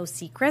have no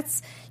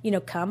secrets,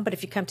 come. But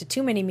if you come to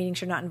too many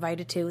meetings you're not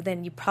invited to,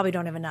 then you probably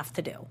don't have enough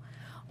to do.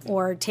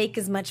 Or take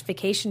as much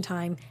vacation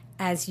time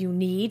as you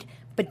need,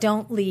 but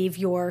don't leave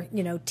your,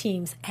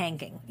 teams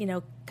hanging.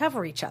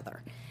 Cover each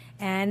other.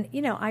 And,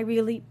 I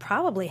really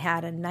probably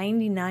had a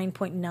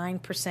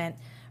 99.9%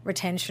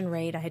 retention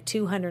rate. I had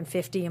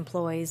 250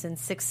 employees in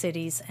 6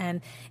 cities, and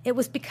it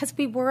was because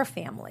we were a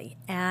family,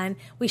 and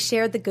we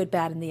shared the good,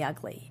 bad, and the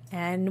ugly,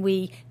 and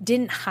we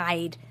didn't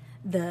hide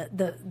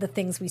the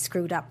things we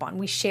screwed up on.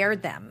 We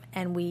shared them,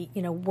 and we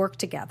worked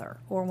together.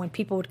 Or when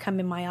people would come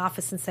in my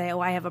office and say,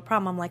 oh, I have a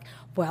problem, I'm like,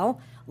 well,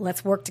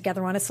 let's work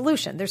together on a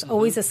solution. There's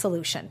always a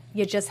solution.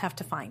 You just have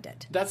to find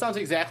it. That sounds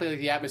exactly like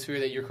the atmosphere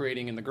that you're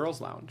creating in the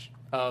Girls Lounge,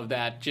 of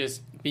that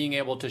just being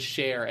able to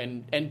share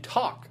and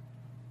talk.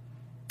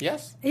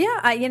 Yes. Yeah,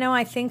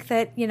 I think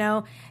that,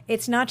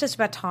 it's not just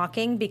about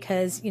talking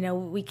because,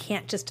 we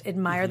can't just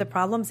admire the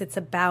problems. It's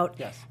about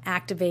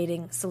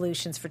activating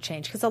solutions for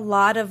change because a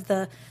lot of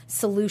the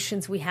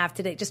solutions we have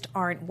today just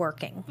aren't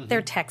working.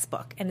 They're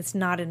textbook, and it's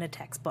not in a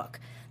textbook.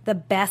 The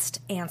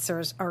best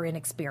answers are in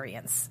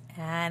experience.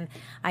 And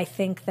I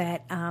think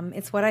that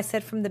it's what I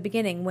said from the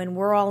beginning. When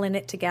we're all in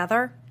it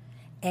together,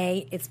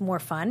 A, it's more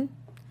fun.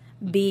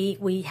 B,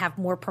 we have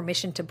more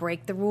permission to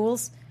break the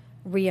rules,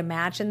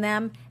 reimagine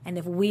them, and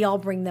if we all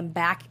bring them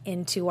back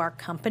into our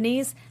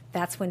companies,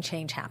 that's when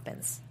change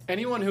happens.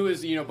 Anyone who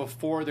is,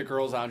 before the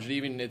Girls Lounge,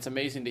 it's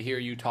amazing to hear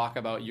you talk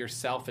about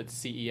yourself at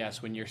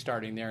CES when you're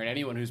starting there, and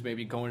anyone who's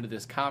maybe going to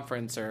this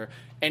conference or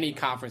any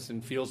conference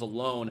and feels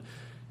alone,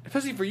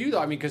 especially for you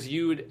though, because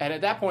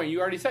at that point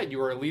you already said you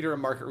were a leader in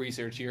market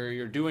research,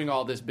 you're doing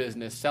all this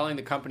business, selling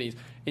the companies,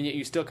 and yet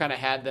you still kind of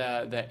had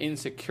the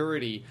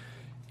insecurity.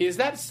 Is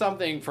that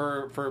something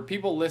for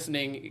people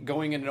listening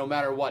going in no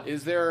matter what?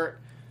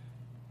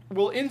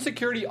 Will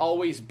insecurity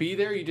always be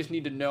there? You just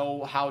need to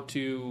know how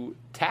to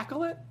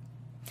tackle it?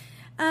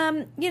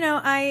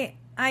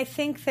 I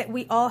think that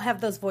we all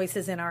have those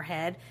voices in our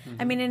head.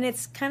 And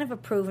it's kind of a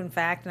proven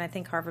fact, and I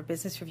think Harvard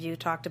Business Review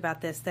talked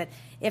about this, that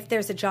if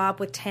there's a job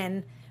with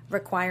 10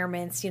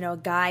 requirements, a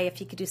guy, if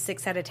he could do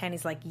 6 out of 10,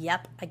 he's like,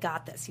 yep, I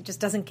got this. He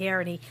just doesn't care,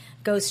 and he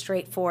goes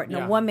straight for it. And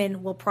a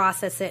woman will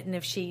process it, and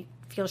if she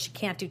feels she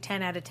can't do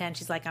 10 out of 10,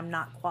 she's like, I'm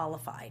not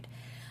qualified.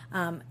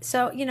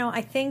 So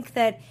I think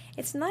that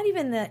it's not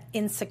even the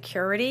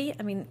insecurity.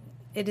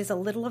 It is a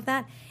little of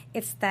that.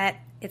 It's that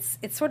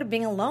it's sort of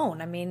being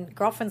alone.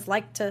 Girlfriends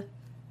like to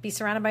be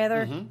surrounded by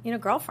other,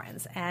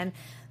 girlfriends. And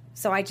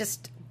so I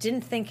just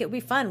didn't think it would be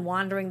fun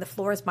wandering the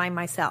floors by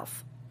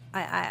myself.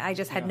 I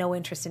just had no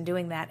interest in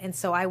doing that. And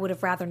so I would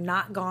have rather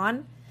not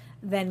gone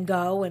than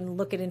go and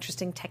look at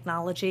interesting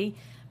technology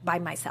by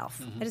myself.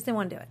 I just didn't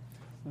want to do it.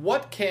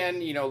 What can,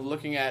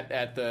 looking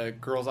at the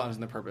Girls Lounge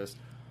and the purpose,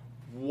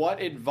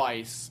 what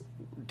advice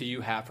do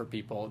you have for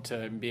people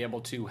to be able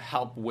to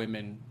help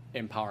women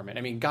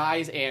empowerment?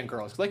 Guys and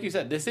girls. Like you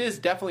said, this is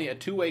definitely a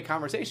two-way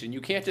conversation.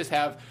 You can't just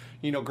have,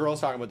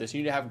 girls talking about this.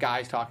 You need to have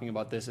guys talking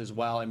about this as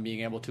well and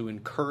being able to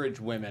encourage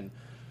women.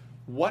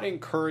 What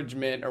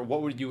encouragement or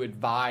what would you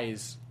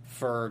advise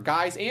for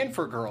guys and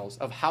for girls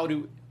of how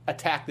to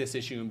attack this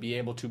issue and be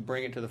able to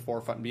bring it to the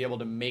forefront and be able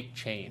to make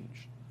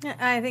change?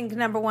 I think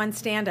number one,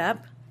 stand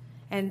up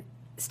and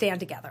stand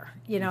together.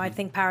 I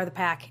think Power of the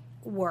Pack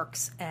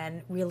works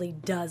and really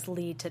does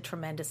lead to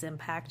tremendous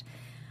impact.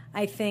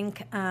 I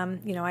think, I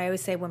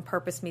always say when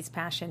purpose meets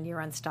passion, you're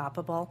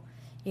unstoppable.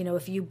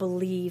 If you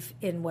believe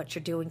in what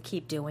you're doing,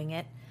 keep doing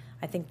it.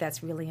 I think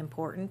that's really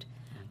important.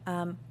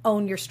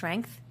 Own your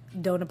strength.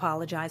 Don't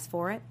apologize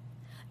for it.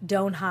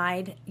 Don't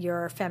hide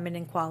your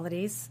feminine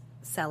qualities.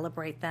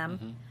 Celebrate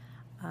them.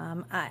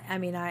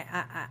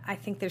 I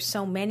think there's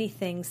so many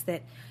things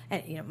that,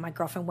 my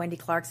girlfriend Wendy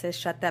Clark says,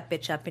 shut that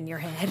bitch up in your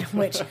head,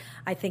 which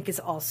I think is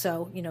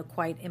also,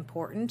 quite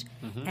important.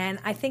 And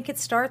I think it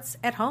starts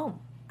at home.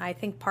 I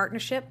think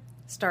partnership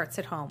starts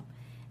at home.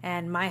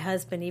 And my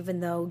husband, even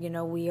though,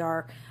 we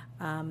are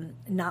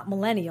not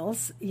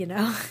millennials,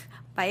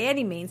 by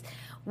any means,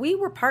 we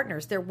were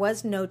partners. There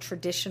was no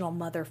traditional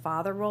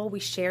mother-father role. We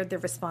shared the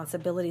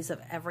responsibilities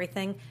of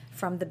everything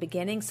from the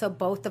beginning. So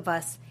both of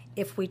us,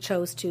 if we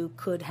chose to,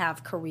 could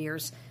have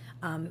careers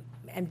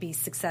and be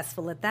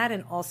successful at that,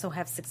 and also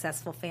have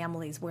successful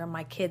families where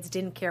my kids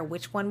didn't care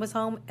which one was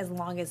home as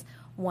long as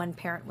one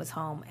parent was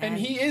home. And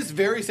he is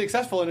very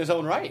successful in his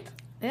own right.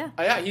 Yeah.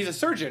 Yeah, he's a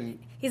surgeon.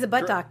 He's a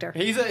butt doctor.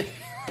 He's a...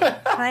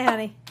 Hi,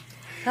 honey.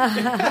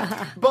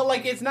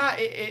 But it's not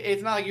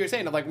like you were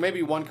saying,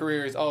 maybe one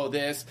career is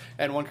this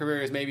and one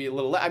career is maybe a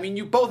little less.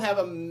 You both have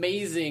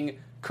amazing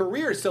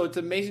careers, so it's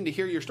amazing to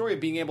hear your story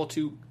of being able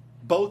to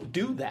both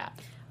do that.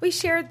 We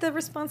shared the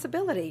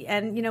responsibility,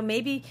 and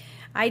maybe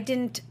I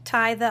didn't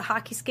tie the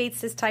hockey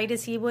skates as tight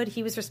as he would.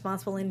 He was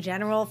responsible in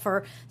general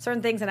for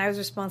certain things, and I was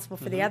responsible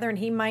for the other, and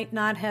he might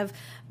not have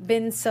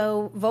been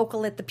so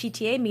vocal at the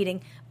PTA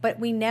meeting, but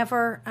we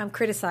never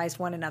criticized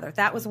one another.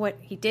 That was what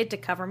he did to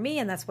cover me,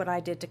 and that's what I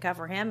did to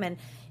cover him, and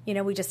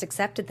we just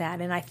accepted that,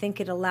 and I think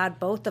it allowed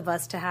both of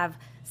us to have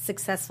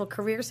successful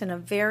careers in a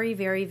very,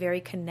 very, very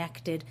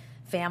connected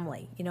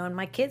family. And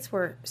my kids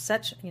were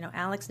such,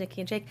 Alex,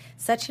 Nikki, and Jake,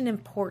 such an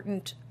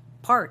important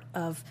part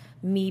of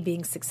me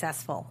being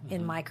successful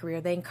in my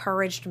career. They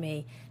encouraged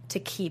me to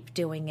keep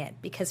doing it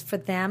because for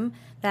them,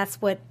 that's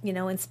what,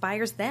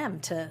 inspires them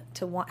to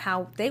want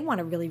how they want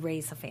to really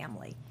raise a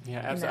family. Yeah,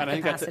 absolutely. And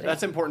I think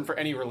that's important for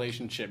any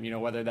relationship,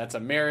 whether that's a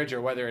marriage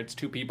or whether it's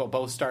two people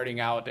both starting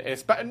out,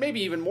 and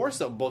maybe even more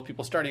so, both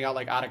people starting out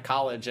out of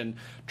college and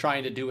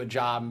trying to do a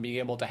job and being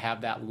able to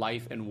have that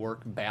life and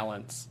work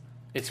balance.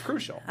 It's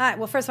crucial. All right.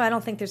 Well, first of all, I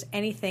don't think there's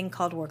anything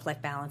called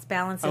work-life balance.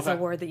 Balance is a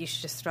word that you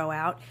should just throw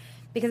out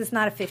because it's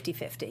not a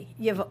 50-50.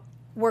 You have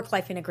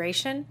work-life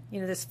integration.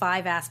 There's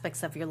 5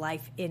 aspects of your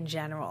life in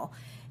general: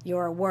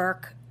 your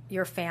work,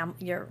 your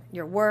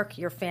work,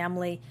 your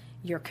family,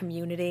 your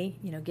community.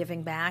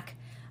 Giving back,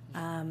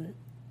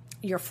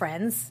 your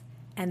friends,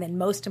 And then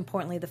most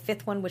importantly, the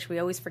fifth one, which we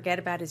always forget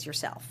about, is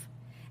yourself.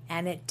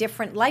 And at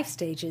different life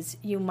stages,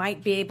 you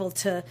might be able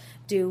to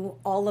do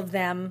all of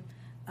them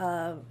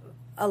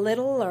a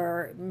little,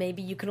 or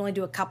maybe you can only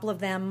do a couple of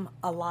them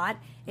a lot.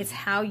 It's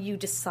how you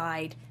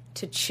decide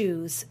to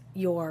choose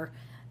your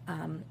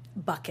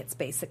buckets,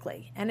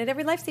 basically. And at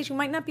every life stage, you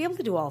might not be able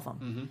to do all of them.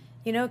 Mm-hmm.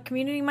 You know,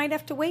 community might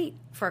have to wait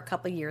for a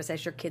couple of years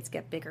as your kids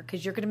get bigger,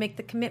 because you're going to make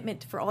the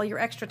commitment for all your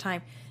extra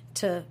time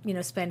to, you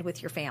know, spend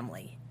with your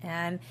family.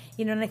 And,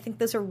 you know, and I think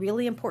those are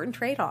really important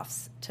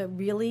trade-offs, to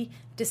really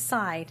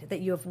decide that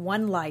you have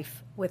one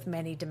life with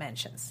many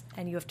dimensions,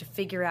 and you have to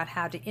figure out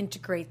how to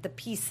integrate the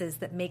pieces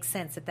that make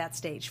sense at that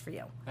stage for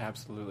you.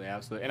 Absolutely,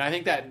 absolutely. And I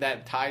think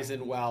that ties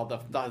in well.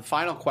 The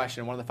final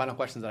question, one of the final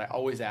questions that I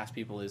always ask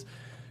people is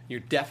your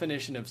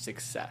definition of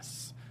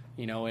success.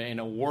 You know, in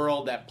a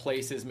world that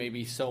places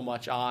maybe so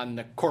much on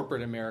the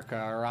corporate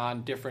America or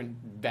on different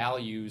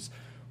values,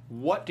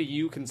 what do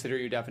you consider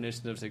your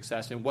definition of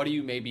success, and what do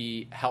you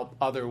maybe help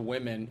other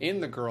women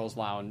in the Girls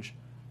Lounge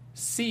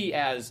see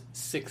as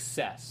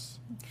success?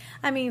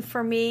 I mean,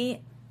 for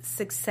me,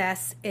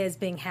 success is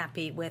being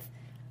happy with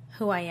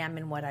who I am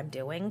and what I'm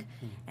doing,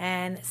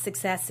 and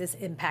success is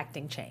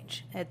impacting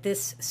change. At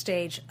this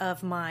stage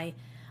of my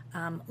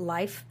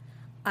life,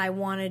 I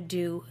want to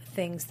do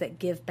things that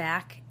give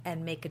back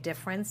and make a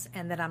difference,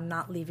 and that I'm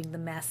not leaving the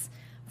mess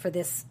for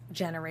this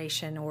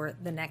generation or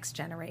the next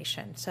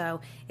generation.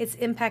 So it's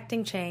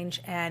impacting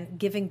change and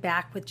giving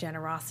back with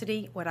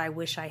generosity, what I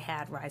wish I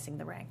had rising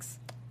the ranks.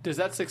 Does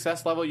that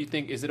success level, you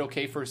think, is it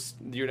okay for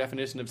your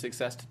definition of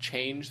success to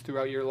change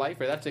throughout your life,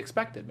 or that's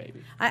expected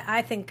maybe?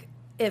 I think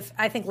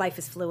life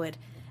is fluid,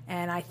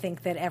 and I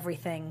think that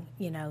everything,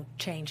 you know,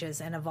 changes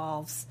and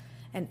evolves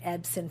and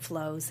ebbs and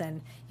flows,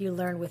 and you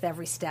learn with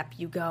every step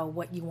you go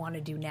what you want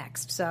to do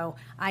next. So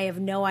I have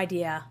no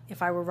idea,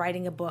 if I were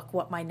writing a book,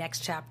 what my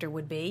next chapter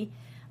would be.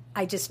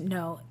 I just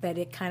know that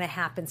it kind of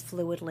happens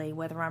fluidly.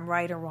 Whether I'm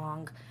right or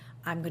wrong,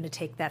 I'm going to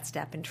take that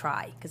step and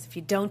try. Because if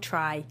you don't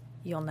try,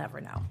 you'll never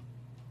know.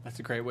 That's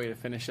a great way to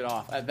finish it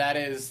off.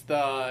 That's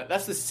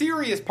the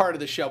serious part of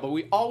the show, but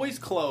we always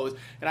close.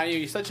 And I know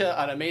you're such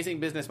an amazing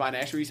business mind. I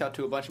actually reached out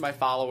to a bunch of my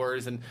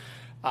followers and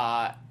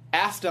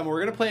asked them,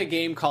 we're going to play a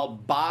game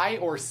called Buy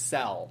or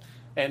Sell.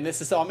 And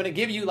so I'm going to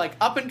give you like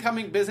up and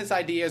coming business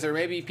ideas, or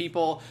maybe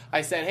people,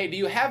 I said, hey, do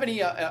you have any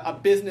a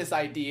business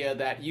idea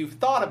that you've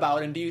thought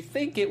about, and do you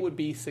think it would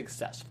be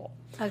successful?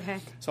 Okay.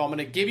 So I'm going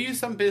to give you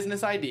some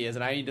business ideas,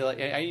 and I need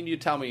you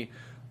to tell me,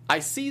 I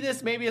see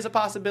this maybe as a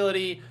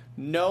possibility.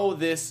 No,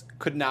 this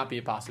could not be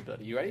a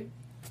possibility. You ready?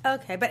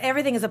 Okay, but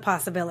everything is a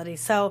possibility.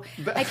 So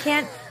I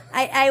can't.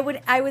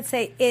 I would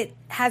say it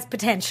has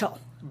potential.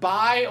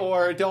 Buy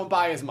or don't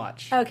buy as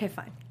much. Okay,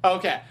 fine.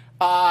 Okay.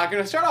 I'm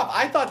going to start off.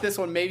 I thought this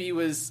one maybe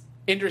was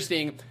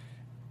interesting.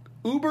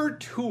 Uber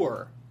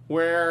Tour,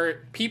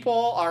 where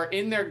people are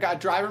in their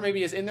driver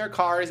maybe is in their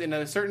cars in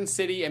a certain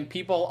city, and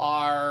people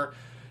are,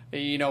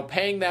 you know,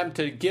 paying them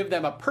to give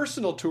them a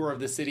personal tour of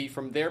the city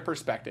from their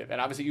perspective.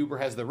 And obviously Uber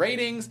has the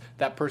ratings.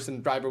 That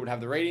driver would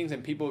have the ratings,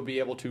 and people would be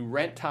able to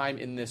rent time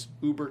in this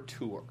Uber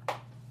Tour.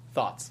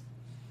 Thoughts?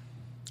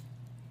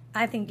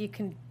 I think you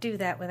can do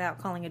that without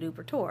calling it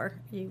Uber Tour.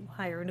 You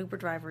hire an Uber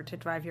driver to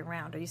drive you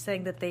around. Are you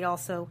saying that they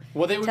also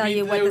tell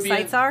you what the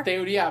sites are? They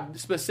would, yeah,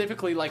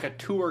 specifically like a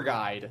tour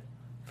guide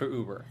for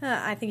Uber.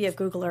 I think you have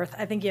Google Earth.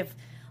 I think you have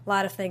a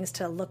lot of things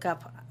to look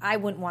up. I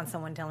wouldn't want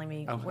someone telling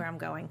me where I'm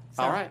going.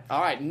 So. All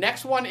right.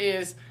 Next one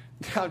is,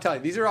 I'm telling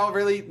you, these are all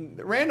really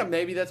random.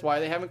 Maybe that's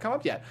why they haven't come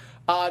up yet.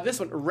 This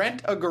one,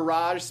 rent a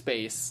garage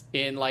space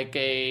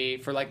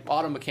for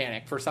auto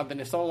mechanic, for something.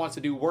 If someone wants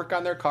to do work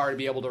on their car, to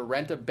be able to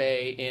rent a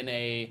bay in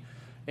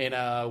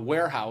a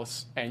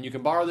warehouse, and you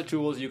can borrow the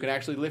tools, you can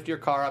actually lift your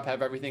car up,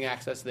 have everything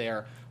accessed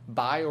there.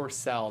 Buy or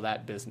sell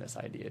that business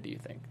idea, do you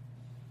think?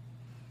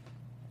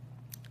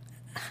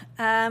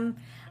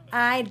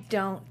 I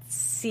don't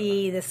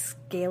see the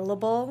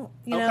scalable,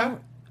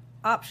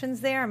 options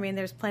there. I mean,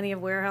 there's plenty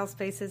of warehouse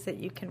spaces that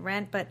you can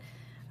rent, but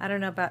I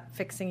don't know about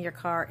fixing your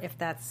car if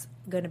that's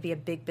going to be a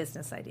big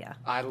business idea.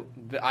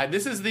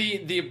 This is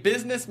the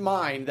business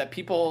mind that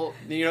people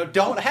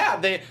don't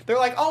have. They're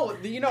like,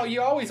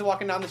 you're always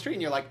walking down the street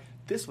and you're like,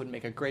 this would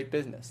make a great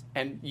business,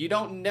 and you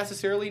don't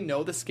necessarily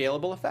know the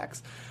scalable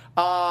effects.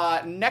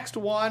 Next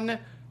one,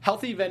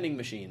 healthy vending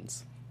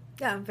machines.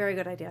 Yeah, very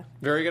good idea.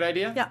 Very good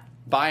idea? Yeah.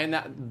 Buying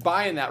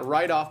that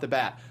right off the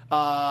bat.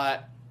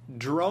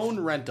 Drone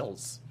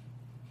rentals.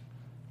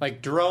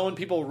 Like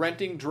people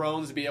renting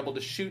drones to be able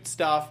to shoot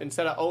stuff.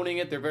 Instead of owning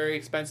it, they're very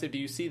expensive. Do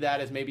you see that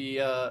as maybe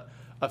a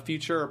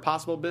future or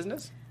possible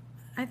business?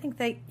 I think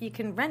that you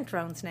can rent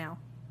drones now.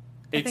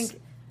 I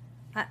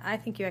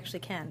think you actually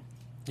can.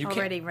 You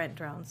already rent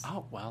drones.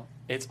 Oh, well,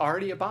 it's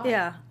already a buy.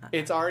 Yeah.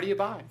 It's already a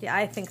buy. Yeah,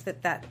 I think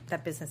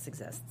that business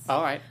exists.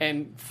 All right.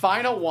 And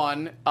final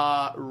one,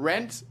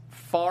 rent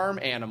farm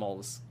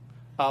animals.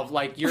 Of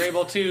you're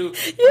able to...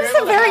 You have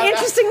some very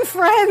interesting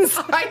friends.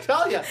 I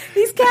tell you.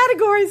 These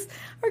categories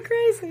are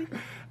crazy.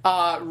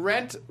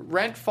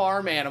 Rent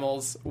farm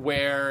animals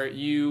where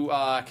you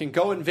can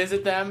go and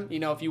visit them. You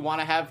know, if you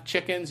want to have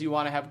chickens, you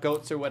want to have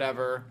goats or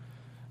whatever,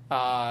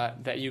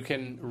 that you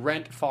can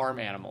rent farm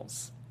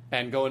animals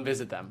and go and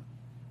visit them.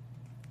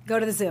 Go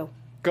to the zoo.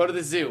 Go to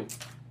the zoo.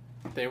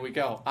 There we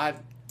go.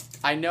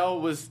 I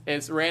know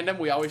it's random.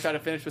 We always try to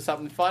finish with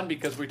something fun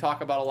because we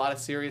talk about a lot of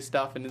serious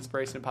stuff and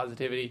inspiration and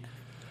positivity.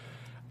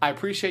 I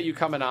appreciate you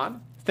coming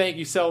on. Thank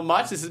you so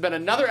much. This has been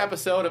another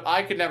episode of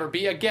I Could Never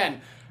Be.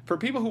 Again, for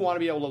people who want to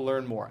be able to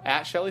learn more,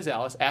 at Shelly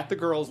Zalis, at the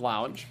Girls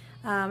Lounge.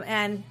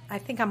 And I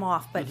think I'm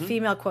off, but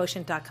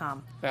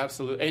femalequotient.com.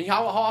 Absolutely. And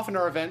how often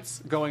are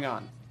events going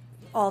on?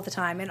 All the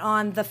time. And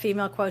on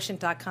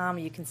thefemalequotient.com,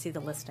 you can see the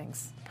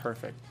listings.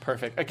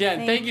 Perfect.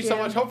 Again, thank you so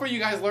much. Hopefully you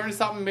guys learned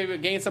something, maybe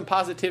gain some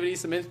positivity,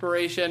 some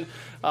inspiration.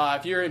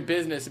 If you're in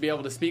business, to be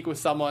able to speak with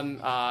someone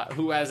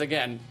who has,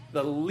 again,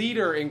 the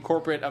leader in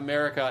corporate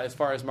America as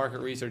far as market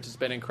research has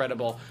been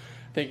incredible.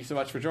 Thank you so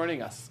much for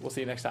joining us. We'll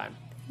see you next time.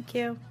 Thank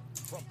you.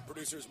 From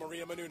producers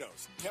Maria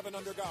Menounos, Kevin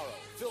Undergaro,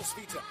 Phil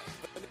Svita,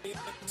 and the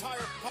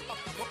entire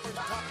Popcorn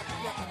Talk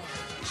Network.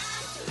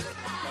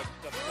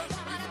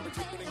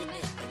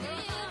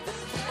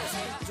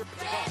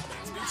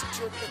 Be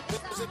sure to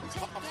visit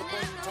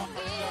popcorntalk.com.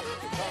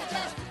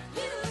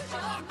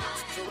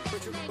 So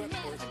Richard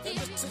Wentworth, and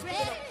this has been a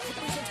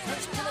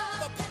presentation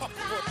of the Popcorn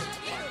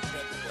Talk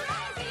Network.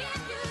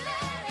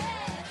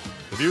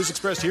 The views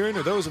expressed herein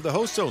are those of the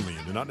hosts only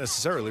and do not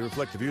necessarily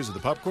reflect the views of the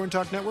Popcorn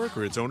Talk Network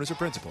or its owners or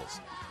principals.